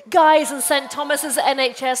 Guy's and St Thomas's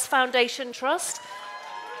NHS Foundation Trust,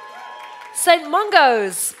 St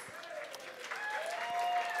Mungo's,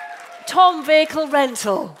 Tom Vehicle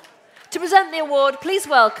Rental. To present the award, please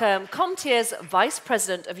welcome CompTIA's Vice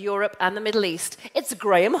President of Europe and the Middle East. It's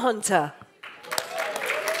Graham Hunter.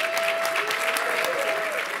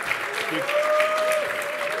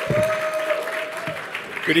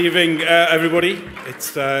 Good evening, everybody.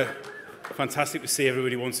 It's fantastic to see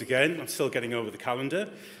everybody once again. I'm still getting over the calendar,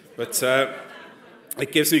 but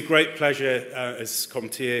it gives me great pleasure as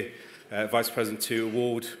CompTIA Vice President to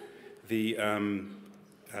award the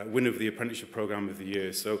winner of the Apprenticeship Programme of the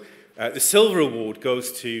Year. So the Silver Award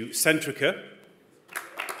goes to Centrica,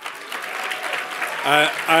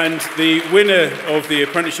 and the winner of the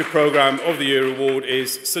Apprenticeship Programme of the Year award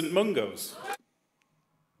is St Mungo's.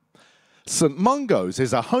 St Mungo's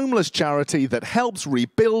is a homeless charity that helps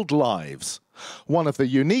rebuild lives. One of the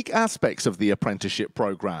unique aspects of the apprenticeship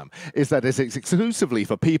program is that it's exclusively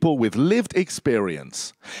for people with lived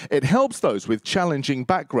experience. It helps those with challenging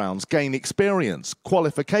backgrounds gain experience,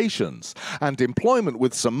 qualifications, and employment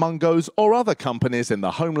with St Mungo's or other companies in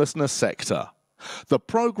the homelessness sector. The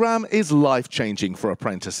program is life-changing for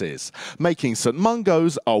apprentices, making St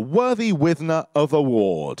Mungo's a worthy winner of the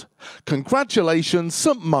award. Congratulations,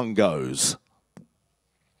 St Mungo's.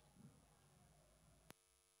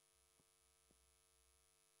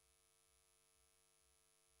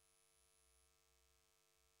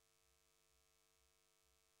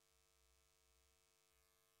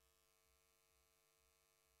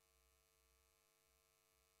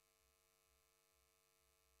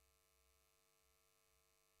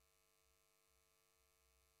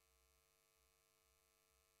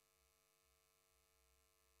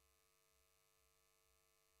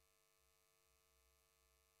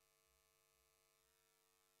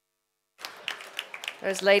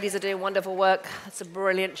 Those ladies are doing wonderful work. It's a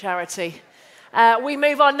brilliant charity. We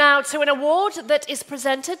move on now to an award that is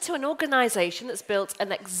presented to an organisation that's built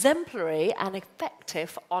an exemplary and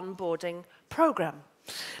effective onboarding programme.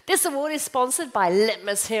 This award is sponsored by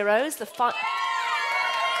Litmus Heroes.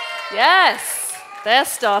 Yes, they're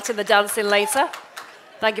starting the dancing later.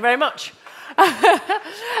 Thank you very much.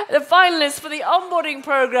 The finalists for the onboarding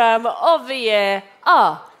programme of the year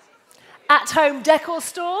are At Home Decor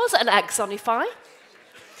Stores and Axonify,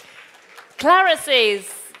 Clarice's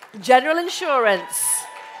General Insurance,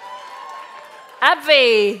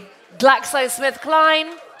 AbbVie,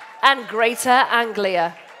 GlaxoSmithKline, and Greater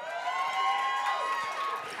Anglia.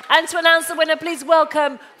 And to announce the winner, please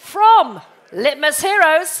welcome from Litmus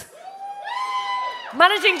Heroes,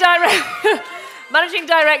 Managing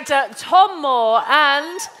Director Tom Moore,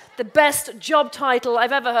 and the best job title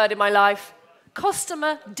I've ever heard in my life,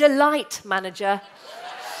 Customer Delight Manager,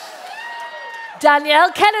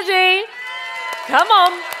 Danielle Kennedy. Come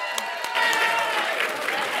on.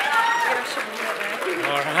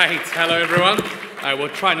 All right, hello everyone. We'll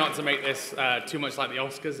try not to make this too much like the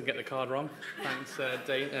Oscars and get the card wrong. Thanks,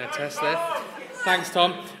 Tess there. Thanks,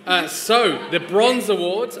 Tom. So, the Bronze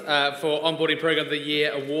Award for Onboarding Programme of the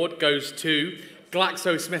Year award goes to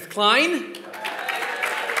GlaxoSmithKline.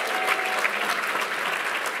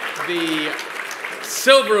 The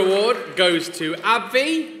Silver Award goes to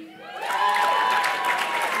AbbVie.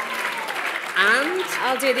 And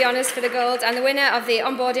I'll do the honours for the gold. And the winner of the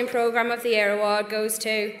Onboarding Programme of the Year award goes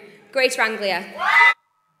to Greater Anglia.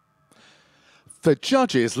 The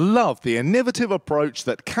judges love the innovative approach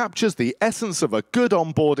that captures the essence of a good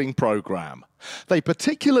onboarding program. They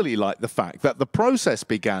particularly like the fact that the process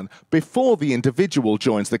began before the individual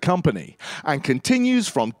joins the company and continues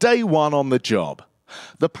from day one on the job.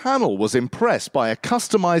 The panel was impressed by a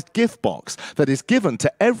customized gift box that is given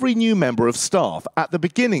to every new member of staff at the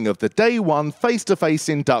beginning of the day one face-to-face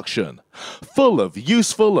induction, full of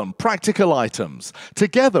useful and practical items,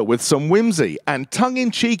 together with some whimsy and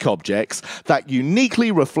tongue-in-cheek objects that uniquely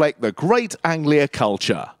reflect the Great Anglia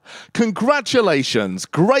culture. Congratulations,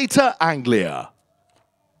 Greater Anglia!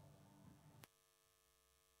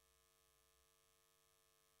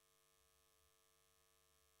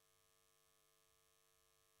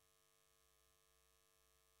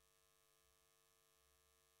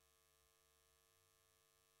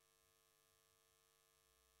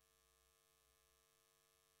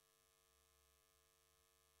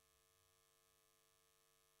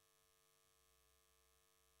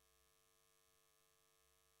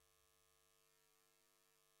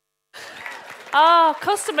 Ah,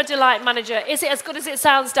 Customer Delight Manager. Is it as good as it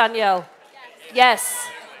sounds, Danielle? Yes.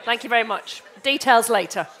 Thank you very much. Details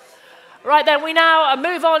later. Right then, we now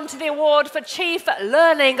move on to the award for Chief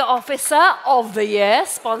Learning Officer of the Year,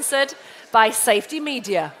 sponsored by Safety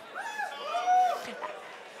Media.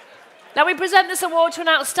 Now, we present this award to an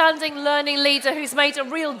outstanding learning leader who's made a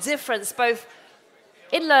real difference both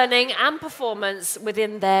in learning and performance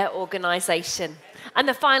within their organisation. And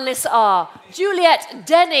the finalists are Juliet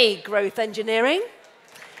Denny, Growth Engineering,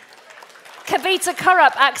 Kavita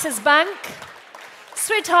Kurup, Axis Bank,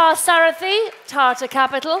 Sridhar Sarathi, Tata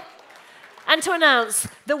Capital. And to announce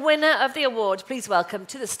the winner of the award, please welcome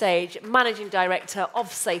to the stage Managing Director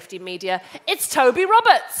of Safety Media, it's Toby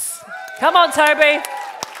Roberts. Come on, Toby.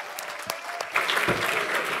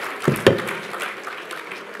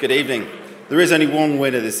 Good evening. There is only one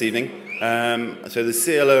winner this evening. So the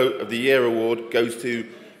CLO of the Year award goes to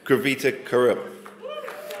Kavita Kurup.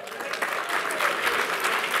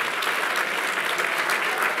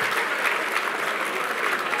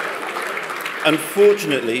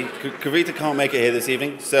 Unfortunately, Kavita can't make it here this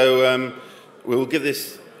evening, so we will give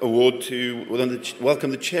this award to,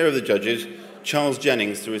 welcome the chair of the judges, Charles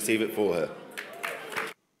Jennings, to receive it for her.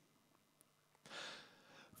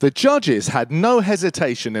 The judges had no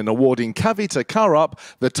hesitation in awarding Kavita Kurup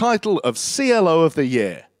the title of CLO of the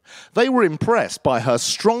Year. They were impressed by her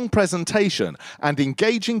strong presentation and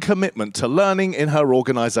engaging commitment to learning in her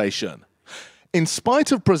organisation. In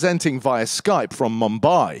spite of presenting via Skype from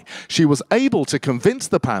Mumbai, she was able to convince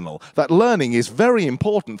the panel that learning is very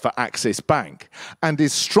important for Axis Bank and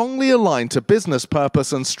is strongly aligned to business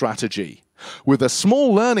purpose and strategy. With a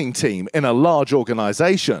small learning team in a large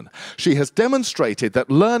organisation, she has demonstrated that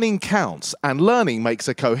learning counts and learning makes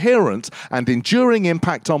a coherent and enduring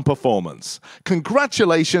impact on performance.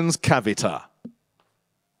 Congratulations, Kavita.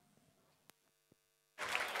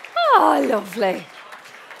 Oh, lovely.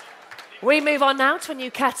 We move on now to a new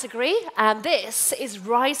category, and this is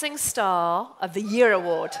Rising Star of the Year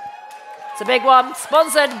Award. It's a big one,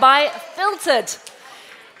 sponsored by Filtered.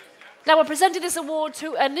 Now, we're presenting this award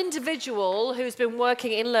to an individual who's been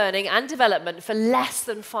working in learning and development for less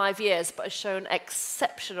than 5 years, but has shown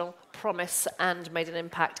exceptional promise and made an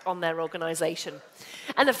impact on their organisation.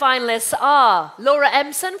 And the finalists are Laura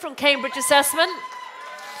Empson from Cambridge Assessment,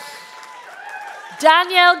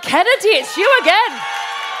 Danielle Kennedy, it's you again,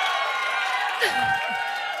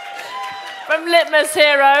 from Litmus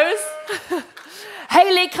Heroes,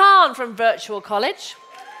 Hayley Khan from Virtual College,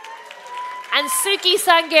 and Suki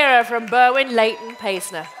Sangira from Berwyn Leighton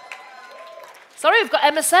Paisner. Sorry, we've got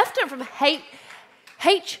Emma Sefton from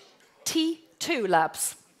HT2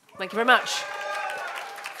 Labs. Thank you very much.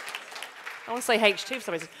 I want to say H2 for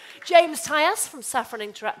some reason. James Tyas from Saffron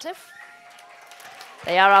Interactive.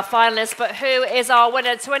 They are our finalists, but who is our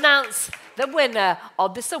winner? To announce the winner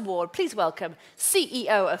of this award, please welcome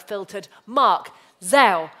CEO of Filtered, Mark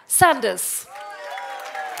Zhao Sanders.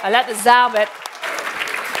 I like the Zhao bit.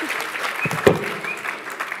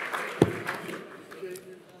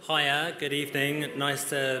 Hiya, good evening. Nice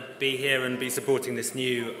to be here and be supporting this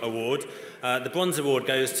new award. The Bronze Award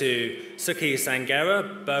goes to Suki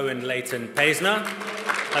Sangera, Berwyn Leighton Paisner.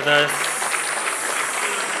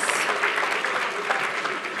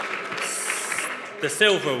 The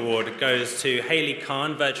Silver Award goes to Hayley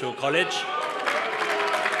Khan, Virtual College.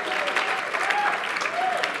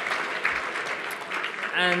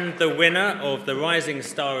 And the winner of the Rising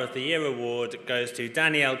Star of the Year Award goes to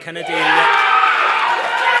Danielle Kennedy.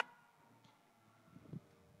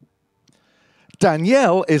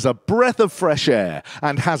 Danielle is a breath of fresh air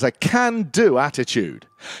and has a can-do attitude.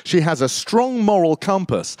 She has a strong moral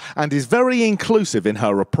compass and is very inclusive in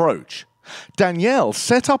her approach. Danielle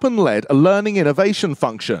set up and led a learning innovation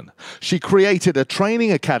function. She created a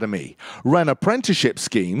training academy, ran apprenticeship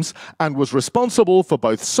schemes, and was responsible for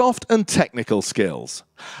both soft and technical skills.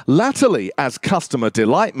 Latterly, as customer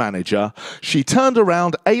delight manager, she turned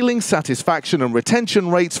around ailing satisfaction and retention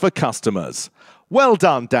rates for customers. Well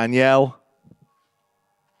done, Danielle.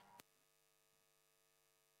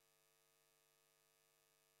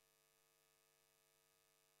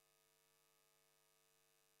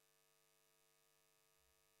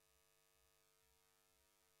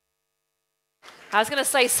 I was going to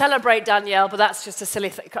say celebrate Danielle, but that's just a silly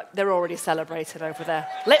thing. They're already celebrated over there.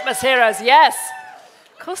 Litmus Heroes, yes.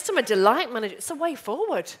 Customer Delight Manager, it's a way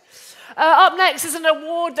forward. Up next is an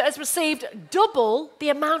award that has received double the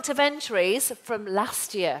amount of entries from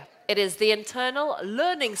last year. It is the Internal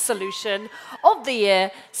Learning Solution of the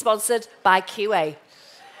Year, sponsored by QA.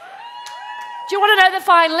 Do you want to know the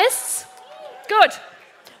finalists? Good.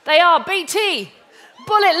 They are BT,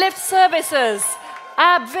 Bullet Lift Services,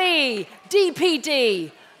 AbbVie,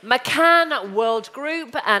 DPD, McCann World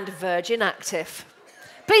Group, and Virgin Active.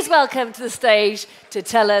 Please welcome to the stage to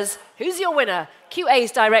tell us who's your winner,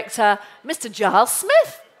 QA's director, Mr. Giles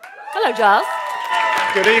Smith. Hello, Giles.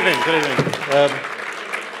 Good evening, good evening.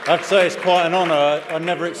 I have to say it's quite an honour. I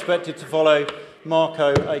never expected to follow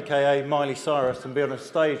Marco, aka Miley Cyrus, and be on a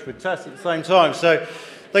stage with Tess at the same time. So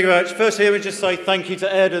thank you very much. Firstly, let me just say thank you to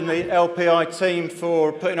Ed and the LPI team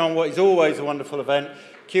for putting on what is always a wonderful event.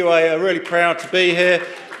 QA are really proud to be here,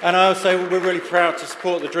 and I also we're really proud to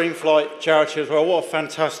support the Dreamflight charity as well. What a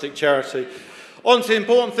fantastic charity. On to the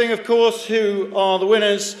important thing, of course, who are the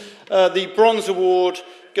winners. The Bronze Award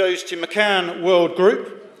goes to McCann World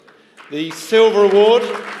Group. The Silver Award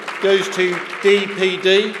goes to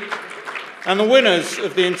DPD. And the winners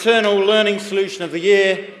of the Internal Learning Solution of the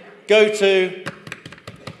Year go to,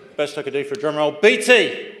 best I could do for a drum roll,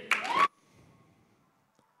 BT.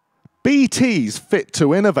 BT's Fit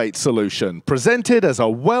to Innovate solution, presented as a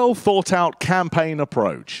well-thought-out campaign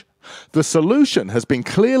approach. The solution has been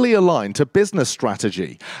clearly aligned to business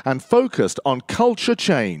strategy and focused on culture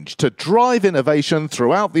change to drive innovation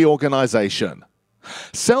throughout the organisation.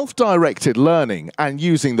 Self-directed learning and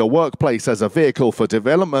using the workplace as a vehicle for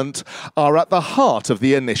development are at the heart of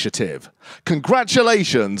the initiative.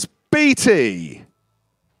 Congratulations, BT!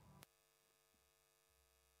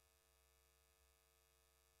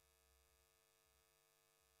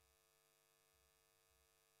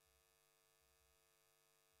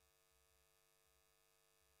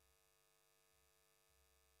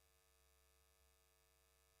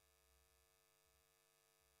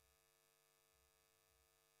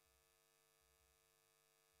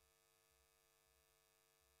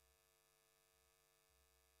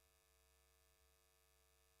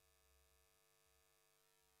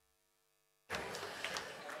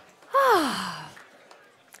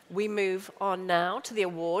 We move on now to the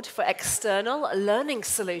award for External Learning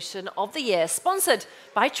Solution of the Year, sponsored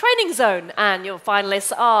by Training Zone. And your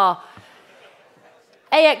finalists are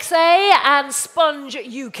AXA and Sponge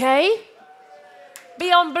UK,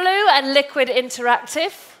 Beyond Blue and Liquid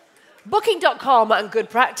Interactive, Booking.com and Good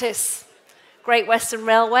Practice, Great Western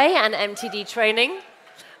Railway and MTD Training,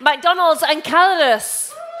 McDonald's and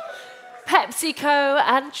Calidus, PepsiCo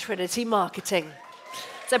and Trinity Marketing.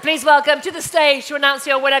 So please welcome to the stage to announce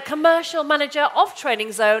your winner, Commercial Manager of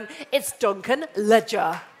Training Zone, it's Duncan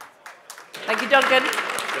Ledger. Thank you, Duncan.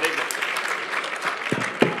 Good evening.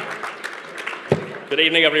 Good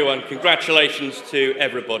evening, everyone. Congratulations to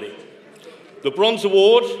everybody. The Bronze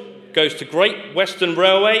Award goes to Great Western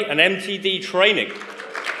Railway and MTD Training.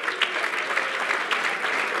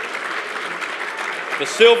 The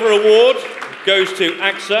Silver Award goes to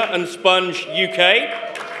AXA and Sponge UK.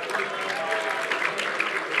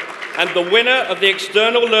 And the winner of the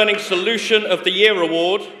External Learning Solution of the Year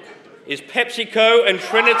Award is PepsiCo and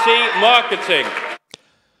Trinity Marketing.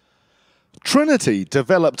 Trinity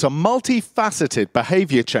developed a multifaceted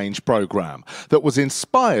behaviour change program that was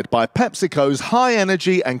inspired by PepsiCo's high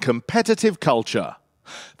energy and competitive culture.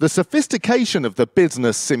 The sophistication of the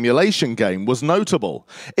business simulation game was notable.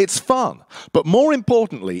 It's fun, but more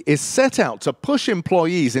importantly, is set out to push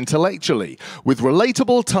employees intellectually with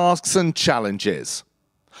relatable tasks and challenges.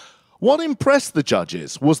 What impressed the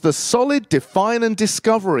judges was the solid define and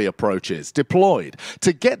discovery approaches deployed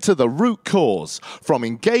to get to the root cause, from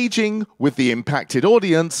engaging with the impacted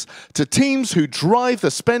audience to teams who drive the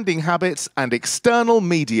spending habits and external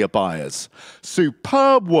media buyers.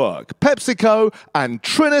 Superb work, PepsiCo and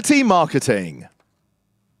Trinity Marketing.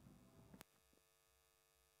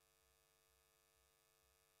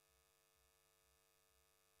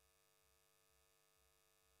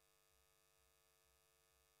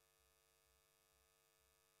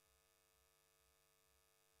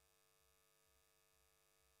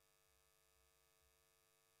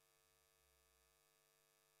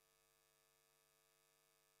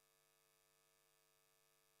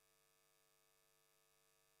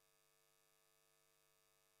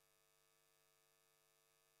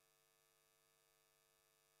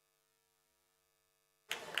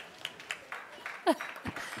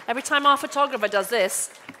 Every time our photographer does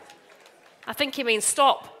this, I think he means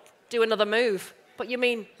stop, do another move. But you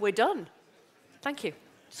mean we're done. Thank you.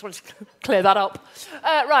 Just wanted to clear that up.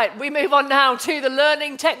 Right, we move on now to the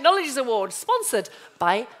Learning Technologies Award, sponsored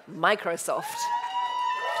by Microsoft.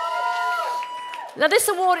 Now, this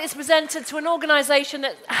award is presented to an organisation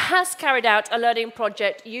that has carried out a learning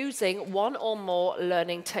project using one or more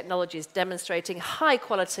learning technologies, demonstrating high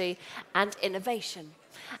quality and innovation.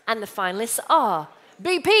 And the finalists are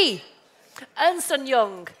BP, Ernst &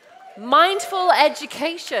 Young, Mindful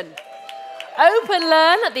Education, Open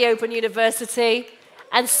Learn at the Open University,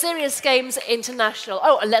 and Serious Games International.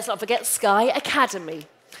 Oh, and let's not forget Sky Academy.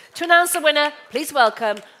 To announce the winner, please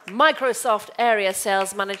welcome Microsoft Area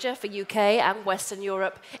Sales Manager for UK and Western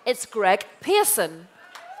Europe. It's Greg Pearson.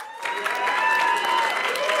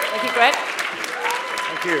 Thank you, Greg.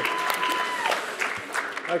 Thank you.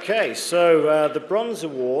 Okay, so the Bronze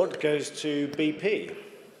Award goes to BP.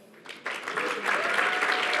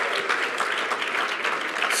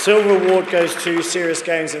 Silver Award goes to Serious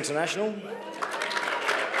Games International.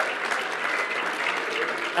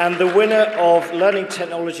 And the winner of Learning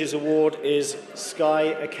Technologies Award is Sky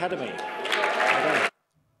Academy.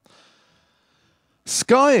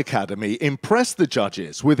 Sky Academy impressed the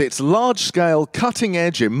judges with its large-scale,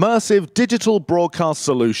 cutting-edge, immersive digital broadcast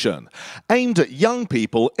solution aimed at young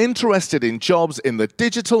people interested in jobs in the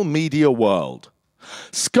digital media world.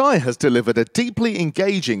 Sky has delivered a deeply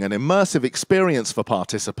engaging and immersive experience for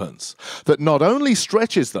participants that not only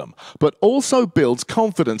stretches them, but also builds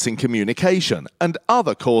confidence in communication and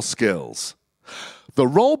other core skills. The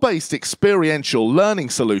role-based experiential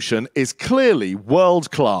learning solution is clearly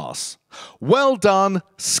world-class. Well done,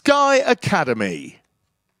 Sky Academy!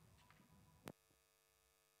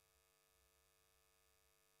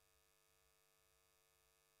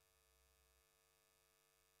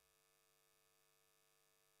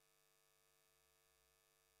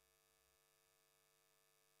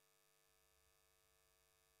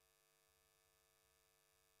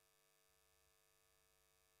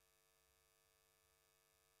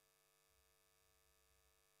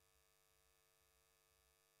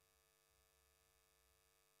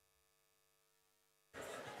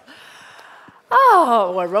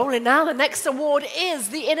 Oh, we're rolling now. The next award is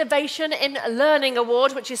the Innovation in Learning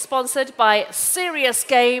Award, which is sponsored by Serious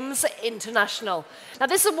Games International. Now,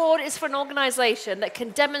 this award is for an organisation that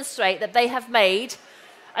can demonstrate that they have made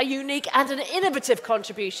a unique and an innovative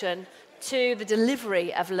contribution to the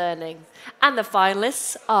delivery of learning. And the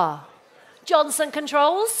finalists are Johnson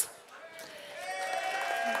Controls,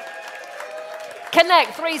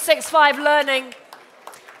 Connect 365 Learning,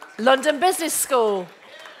 London Business School,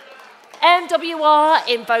 MWR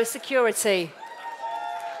Info Security,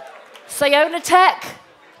 Sayona Tech,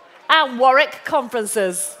 and Warwick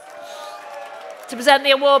Conferences. To present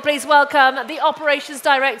the award, please welcome the Operations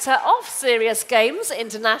Director of Serious Games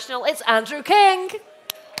International. It's Andrew King.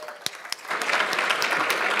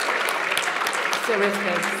 Serious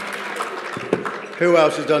Games. Who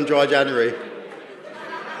else has done Dry January?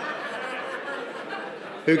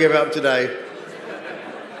 Who gave it up today?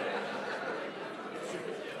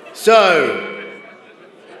 So,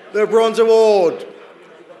 the Bronze Award,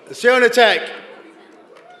 Sayona Tech.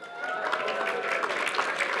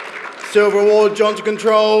 Silver Award, Johnson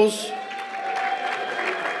Controls.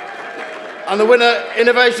 And the winner,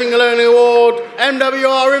 Innovation and Learning Award,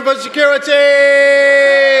 MWR Info Security.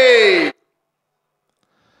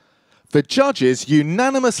 The judges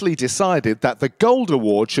unanimously decided that the Gold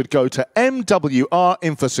Award should go to MWR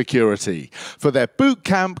Infosecurity for their boot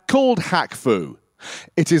camp called HackFu.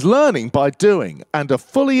 It is learning by doing and a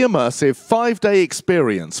fully immersive 5-day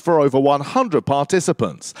experience for over 100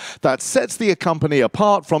 participants that sets the company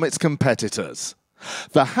apart from its competitors.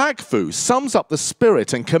 The HackFu sums up the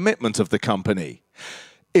spirit and commitment of the company.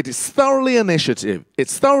 It is thoroughly innovative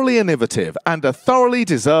and a thoroughly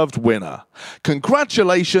deserved winner.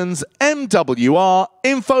 Congratulations, MWR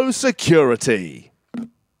Infosecurity.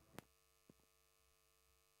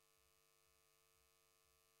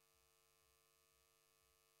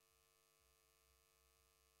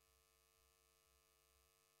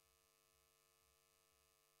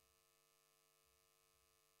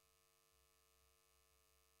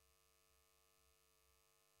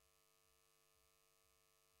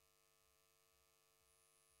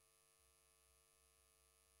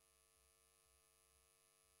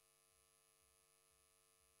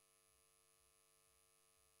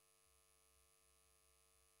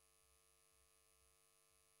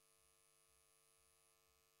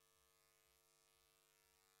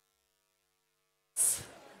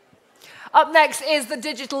 Up next is the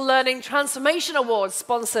Digital Learning Transformation Award,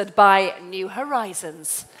 sponsored by New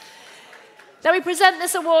Horizons. Now, we present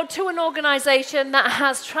this award to an organisation that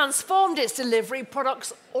has transformed its delivery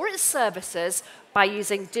products or its services by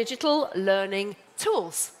using digital learning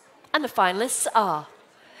tools. And the finalists are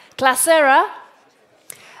Classera,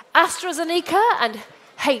 AstraZeneca and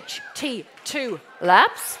HT2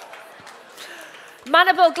 Labs,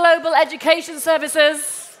 Manable Global Education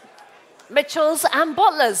Services, Mitchells and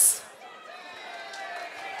Bottlers,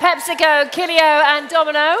 PepsiCo, Kileo and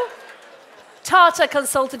Domino, Tata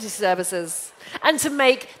Consultancy Services. And to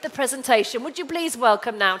make the presentation, would you please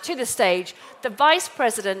welcome now to the stage the Vice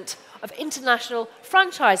President of International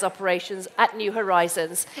Franchise Operations at New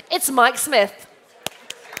Horizons. It's Mike Smith.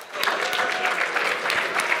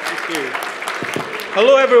 Thank you.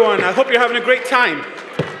 Hello, everyone. I hope you're having a great time.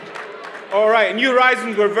 All right, at New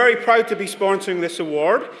Horizons, we're very proud to be sponsoring this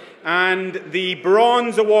award. And the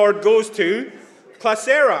Bronze Award goes to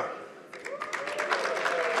Classera.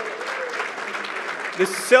 The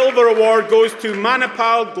Silver Award goes to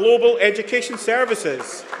Manipal Global Education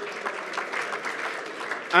Services.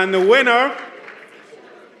 And the winner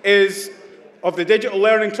of the Digital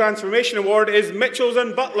Learning Transformation Award is Mitchells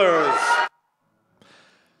and Buttlers.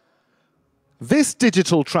 This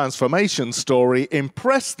digital transformation story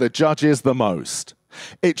impressed the judges the most.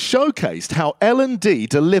 It showcased how L&D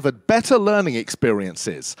delivered better learning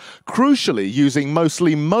experiences, crucially using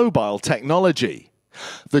mostly mobile technology.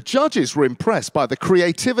 The judges were impressed by the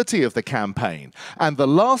creativity of the campaign and the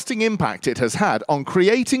lasting impact it has had on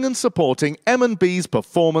creating and supporting M&B's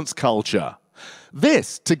performance culture.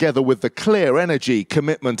 This, together with the clear energy,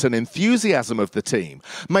 commitment and enthusiasm of the team,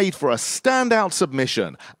 made for a standout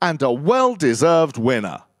submission and a well-deserved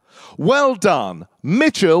winner. Well done,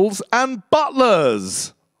 Mitchells and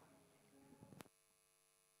Buttlers!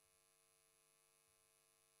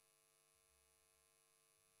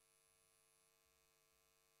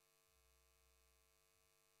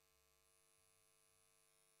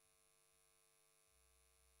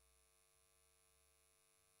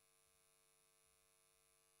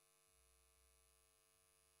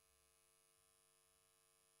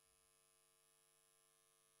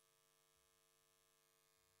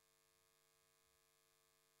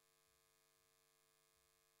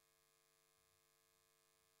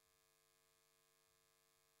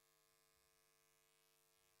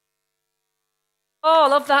 Oh, I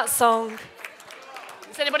love that song.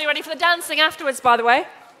 Is anybody ready for the dancing afterwards, by the way?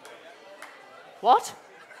 What?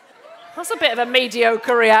 That's a bit of a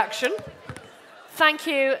mediocre reaction. Thank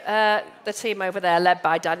you, the team over there, led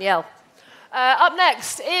by Danielle. Up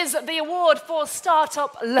next is the award for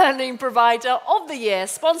Startup Learning Provider of the Year,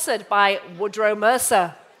 sponsored by Woodrow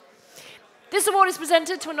Mercer. This award is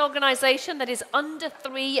presented to an organisation that is under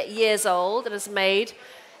 3 years old and has made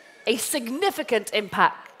a significant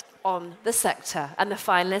impact on the sector. And the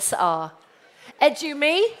finalists are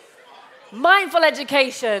EduMe, Mindful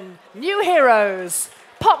Education, New Heroes,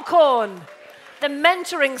 Popcorn, the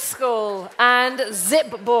Mentoring School, and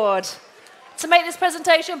Zipboard. To make this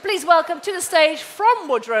presentation, please welcome to the stage from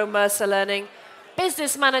Woodrow Mercer Learning,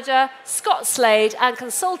 Business Manager Scott Slade and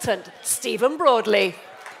Consultant Stephen Broadley.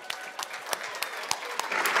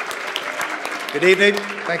 Good evening.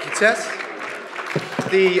 Thank you, Tess.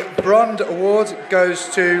 The Bronze Award goes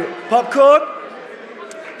to Popcorn.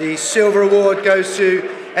 The Silver Award goes to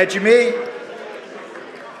EduMe.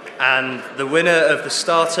 And the winner of the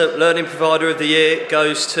Startup Learning Provider of the Year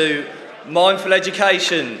goes to Mindful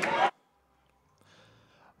Education.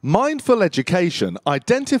 Mindful Education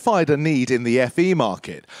identified a need in the FE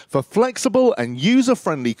market for flexible and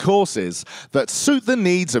user-friendly courses that suit the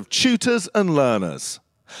needs of tutors and learners.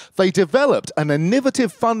 They developed an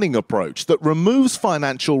innovative funding approach that removes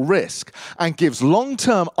financial risk and gives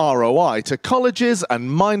long-term ROI to colleges and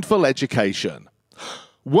mindful education.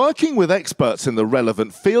 Working with experts in the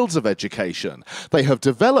relevant fields of education, they have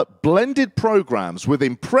developed blended programs with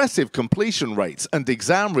impressive completion rates and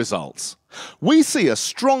exam results. We see a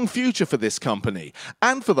strong future for this company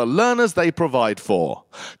and for the learners they provide for.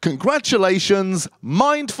 Congratulations,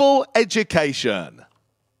 Mindful Education!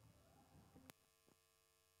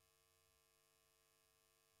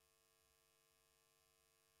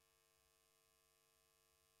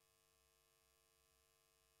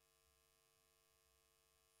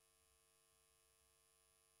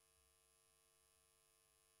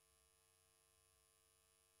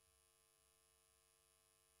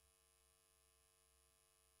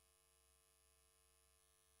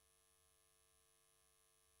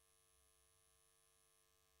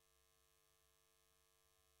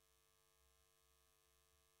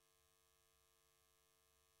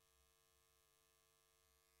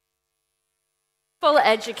 Full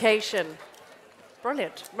education.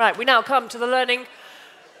 Brilliant. Right, we now come to the Learning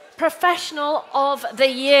Professional of the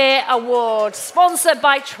Year Award, sponsored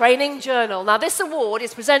by Training Journal. Now, this award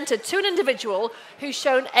is presented to an individual who's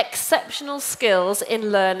shown exceptional skills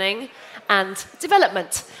in learning and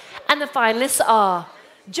development. And the finalists are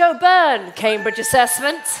Joe Byrne, Cambridge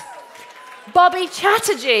Assessment, Bobby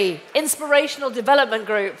Chatterjee, Inspirational Development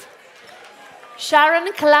Group,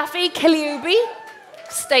 Sharon Kalafi-Kiliubi,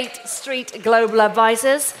 State Street Global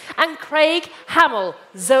Advisors, and Craig Hamill,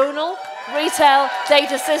 Zonal Retail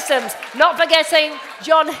Data Systems. Not forgetting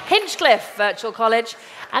John Hinchcliffe, Virtual College,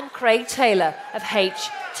 and Craig Taylor of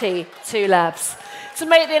HT2 Labs. To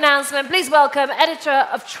make the announcement, please welcome Editor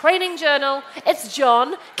of Training Journal, it's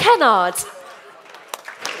John Kennard.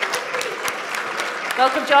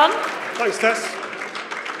 Welcome, John. Thanks, Tess.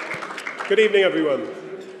 Good evening, everyone.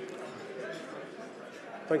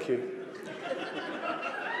 Thank you.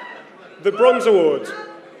 The Bronze Award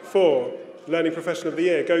for Learning Professional of the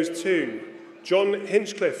Year goes to John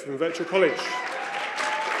Hinchcliffe from Virtual College.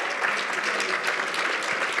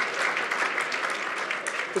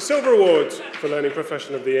 The Silver Award for Learning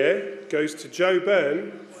Professional of the Year goes to Joe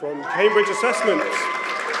Byrne from Cambridge Assessment.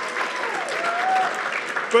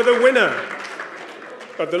 But the winner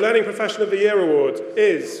of the Learning Professional of the Year Award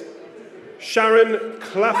is Sharon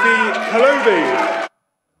Kalafi-Kiliubi.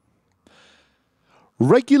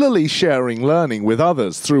 Regularly sharing learning with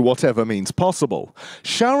others through whatever means possible,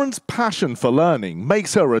 Sharon's passion for learning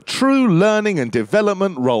makes her a true learning and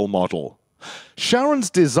development role model. Sharon's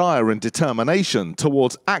desire and determination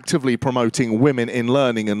towards actively promoting women in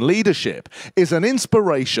learning and leadership is an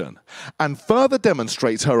inspiration and further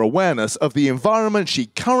demonstrates her awareness of the environment she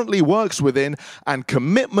currently works within and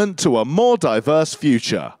commitment to a more diverse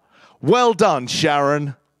future. Well done,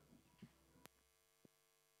 Sharon.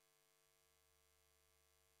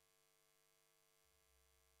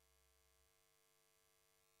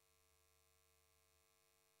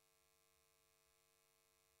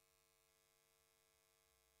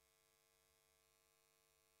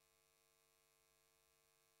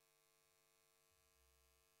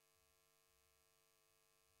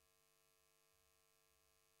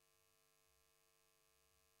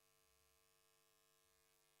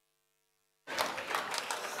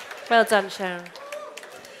 Well done, Sharon.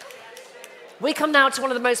 We come now to one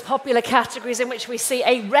of the most popular categories in which we see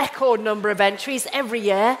a record number of entries every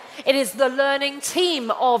year. It is the Learning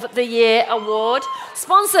Team of the Year Award,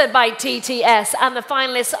 sponsored by TTS, and the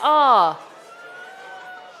finalists are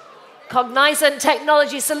Cognizant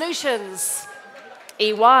Technology Solutions,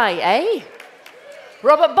 EY,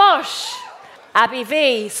 Robert Bosch, Abbey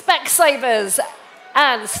V, Specsavers,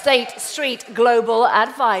 and State Street Global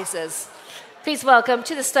Advisors. Please welcome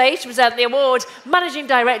to the stage to present the award, Managing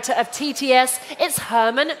Director of TTS, it's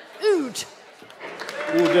Herman Oud.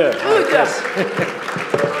 Yes.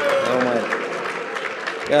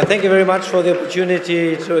 Yeah, thank you very much for the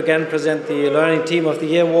opportunity to again present the Learning Team of the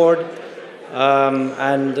Year award.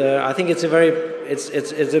 I think it's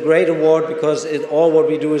a great award because all what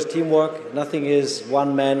we do is teamwork. Nothing is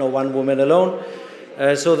one man or one woman alone.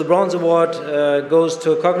 So the Bronze Award goes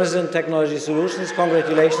to Cognizant Technology Solutions.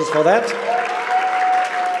 Congratulations for that.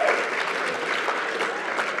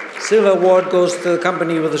 Silver Award goes to the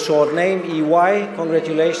company with a short name, EY.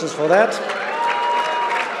 Congratulations for that.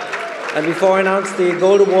 And before I announce the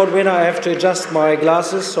Gold Award winner, I have to adjust my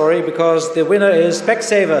glasses, sorry, because the winner is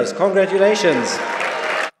Specsavers. Congratulations.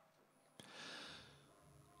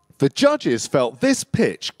 The judges felt this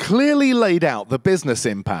pitch clearly laid out the business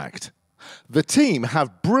impact. The team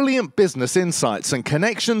have brilliant business insights and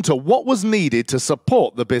connection to what was needed to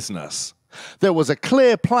support the business. There was a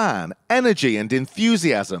clear plan, energy and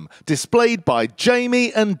enthusiasm displayed by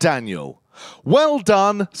Jamie and Daniel. Well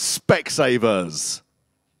done, Specsavers!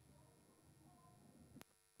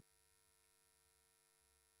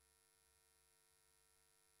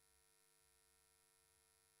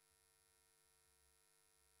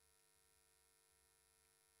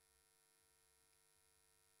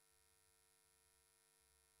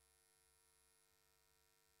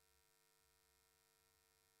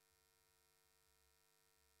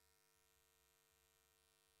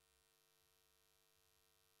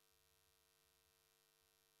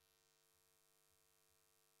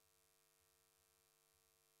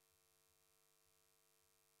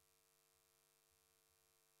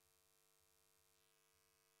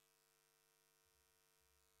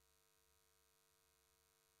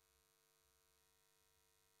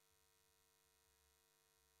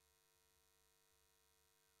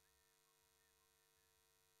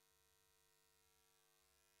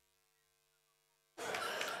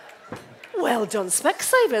 Well done,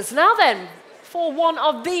 Specsavers. Now then, for one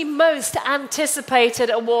of the most anticipated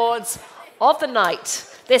awards of the night.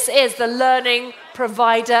 This is the Learning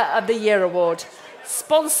Provider of the Year Award,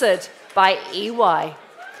 sponsored by EY.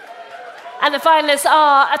 And the finalists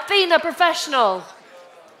are Athena Professional,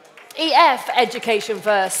 EF Education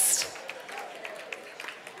First,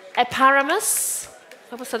 Eparamus, I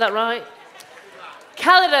hope I said that right,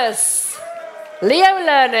 Calidus, Leo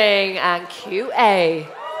Learning, and QA.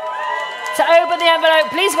 To open the envelope,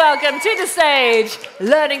 please welcome to the stage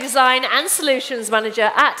Learning Design and Solutions Manager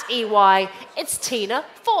at EY, it's Tina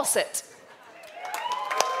Fawcett.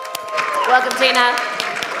 Welcome, Tina.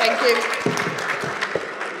 Thank you.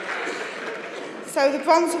 So the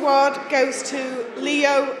Bronze Award goes to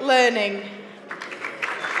Leo Learning.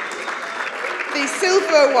 The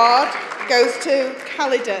Silver Award goes to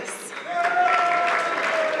Calidus.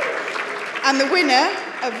 And the winner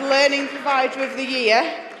of Learning Provider of the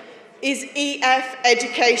Year is EF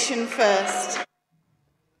Education First.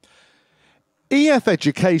 EF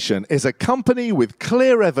Education is a company with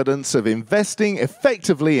clear evidence of investing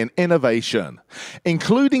effectively in innovation,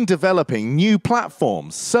 including developing new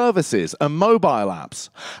platforms, services and mobile apps,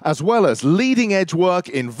 as well as leading-edge work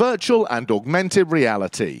in virtual and augmented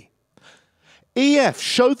reality. EF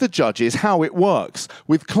showed the judges how it works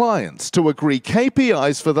with clients to agree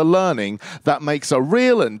KPIs for the learning that makes a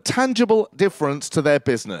real and tangible difference to their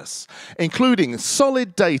business, including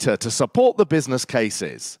solid data to support the business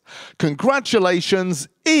cases. Congratulations,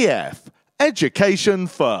 EF, Education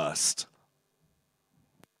First.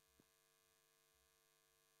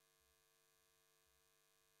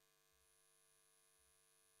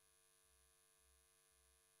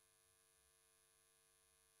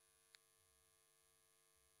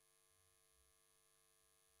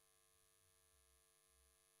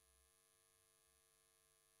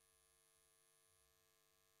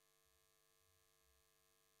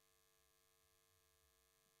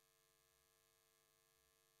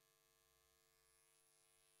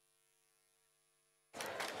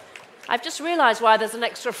 I've just realised why there's an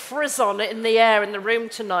extra frisson in the air in the room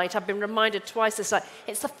tonight. I've been reminded twice this night.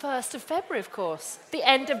 It's the 1st of February, of course, the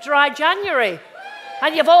end of dry January.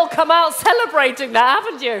 And you've all come out celebrating that,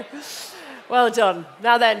 haven't you? Well done.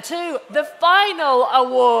 Now then, to the final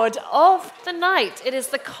award of the night. It is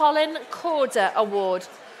the Colin Corder Award.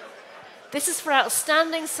 This is for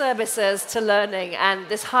outstanding services to learning, and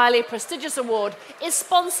this highly prestigious award is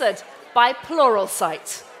sponsored by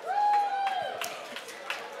Pluralsight.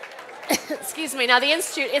 Excuse me. Now, the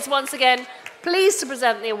Institute is once again pleased to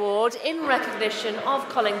present the award in recognition of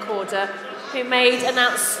Colin Corder, who made an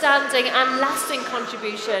outstanding and lasting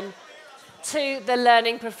contribution to the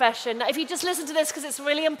learning profession. Now, if you just listen to this, because it's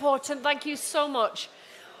really important, thank you so much.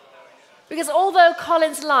 Because although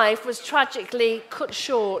Colin's life was tragically cut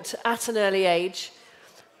short at an early age,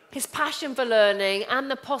 his passion for learning and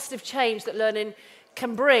the positive change that learning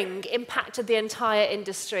can bring impacted the entire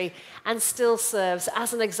industry and still serves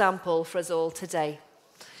as an example for us all today.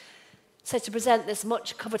 So to present this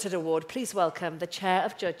much coveted award, please welcome the Chair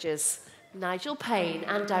of Judges, Nigel Payne,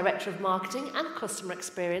 and Director of Marketing and Customer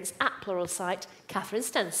Experience at Pluralsight, Catherine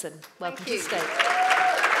Stenson. Welcome to the stage.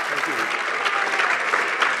 Thank you.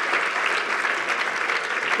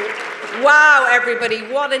 Wow, everybody,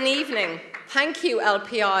 what an evening. Thank you,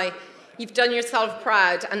 LPI. You've done yourself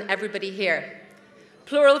proud, and everybody here.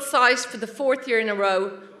 Pluralsight, for the 4th year in a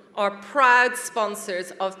row, are proud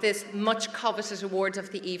sponsors of this much coveted award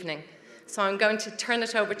of the evening. So I'm going to turn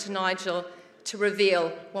it over to Nigel to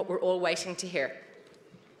reveal what we're all waiting to hear.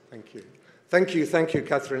 Thank you. Thank you,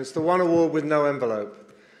 Catherine. It's the one award with no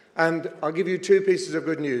envelope. And I'll give you 2 pieces of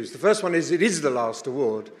good news. The first one is it is the last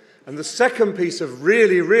award. And the second piece of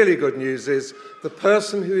really, really good news is the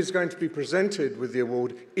person who is going to be presented with the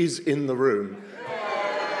award is in the room.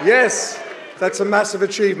 Yes, that's a massive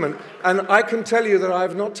achievement. And I can tell you that I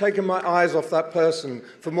have not taken my eyes off that person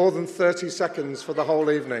for more than 30 seconds for the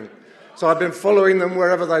whole evening. So I've been following them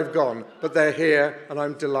wherever they've gone, but they're here and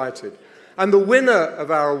I'm delighted. And the winner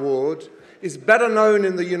of our award is better known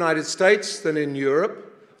in the United States than in Europe,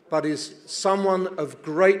 but is someone of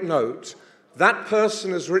great note. That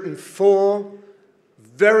person has written 4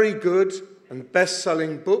 very good and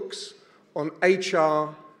best-selling books on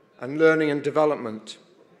HR and learning and development.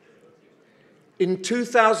 In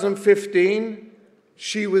 2015,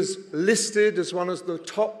 she was listed as one of the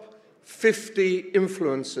top 50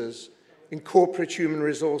 influencers in corporate human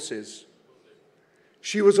resources.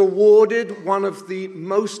 She was awarded one of the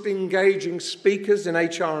most engaging speakers in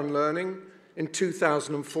HR and learning in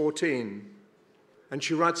 2014. And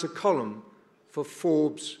she writes a column for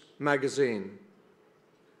Forbes magazine.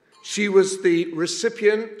 She was the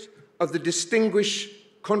recipient of the Distinguished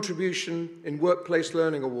Contribution in Workplace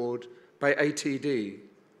Learning Award by ATD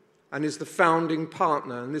and is the founding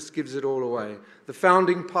partner, and this gives it all away, the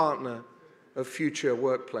founding partner of Future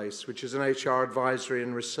Workplace, which is an HR advisory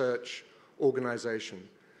and research organization.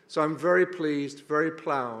 So I'm very pleased, very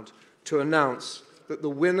proud to announce that the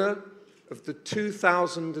winner of the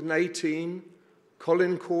 2018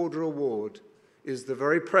 Colin Corder Award is the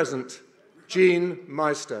very present Jean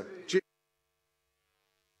Meister.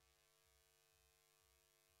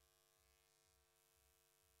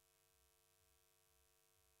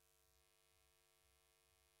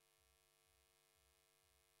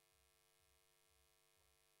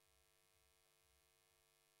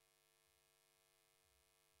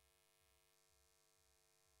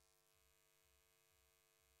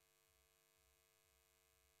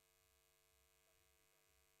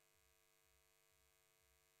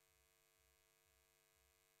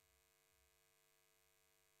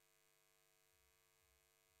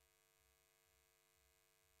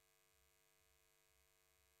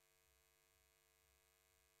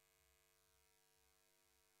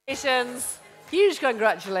 Huge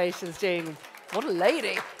congratulations, Jean. What a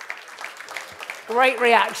lady. Great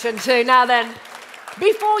reaction too. Now then,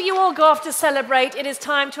 before you all go off to celebrate, it is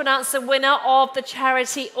time to announce the winner of the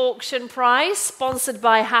charity auction prize, sponsored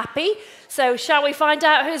by Happy. So shall we find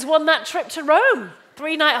out who's won that trip to Rome?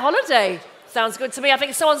 3-night holiday. Sounds good to me. I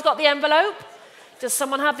think someone's got the envelope. Does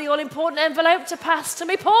someone have the all-important envelope to pass to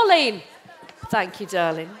me? Pauline. Thank you,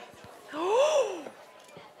 darling.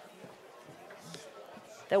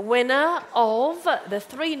 The winner of the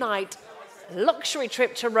 3-night luxury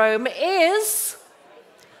trip to Rome is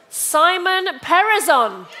Simon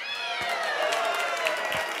Perizon.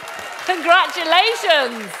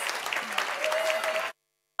 Congratulations.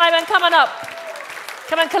 Simon, come on up.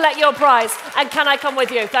 Come and collect your prize. And can I come with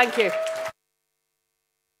you? Thank you.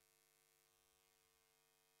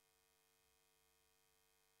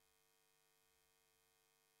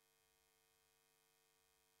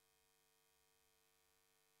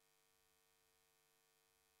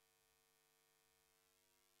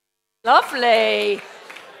 Lovely.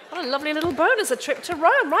 What a lovely little bonus, a trip to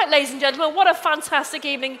Rome. Right, ladies and gentlemen, what a fantastic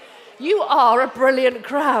evening. You are a brilliant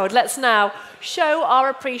crowd. Let's now show our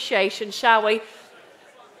appreciation, shall we?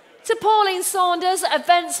 To Pauline Saunders,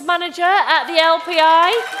 Events Manager at the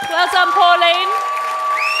LPI. Well done, Pauline.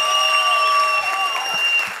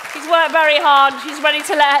 She's worked very hard. She's ready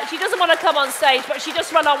to she doesn't want to come on stage, but she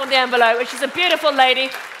just ran on with the envelope, and she's a beautiful lady.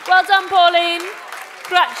 Well done, Pauline.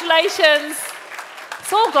 Congratulations.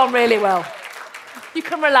 It's all gone really well. You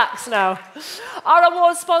can relax now. Our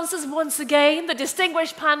award sponsors, once again, the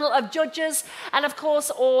distinguished panel of judges, and of course,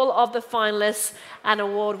 all of the finalists and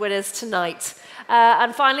award winners tonight.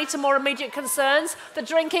 And finally, to more immediate concerns, the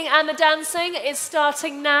drinking and the dancing is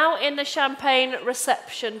starting now in the champagne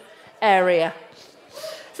reception area.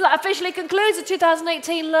 So that officially concludes the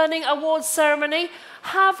 2018 Learning Awards ceremony.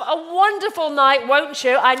 Have a wonderful night, won't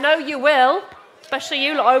you? I know you will, especially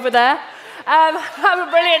you lot over there. Have a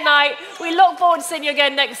brilliant night. We look forward to seeing you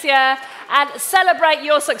again next year and celebrate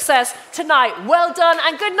your success tonight. Well done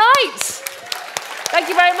and good night. Thank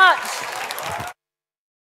you very much.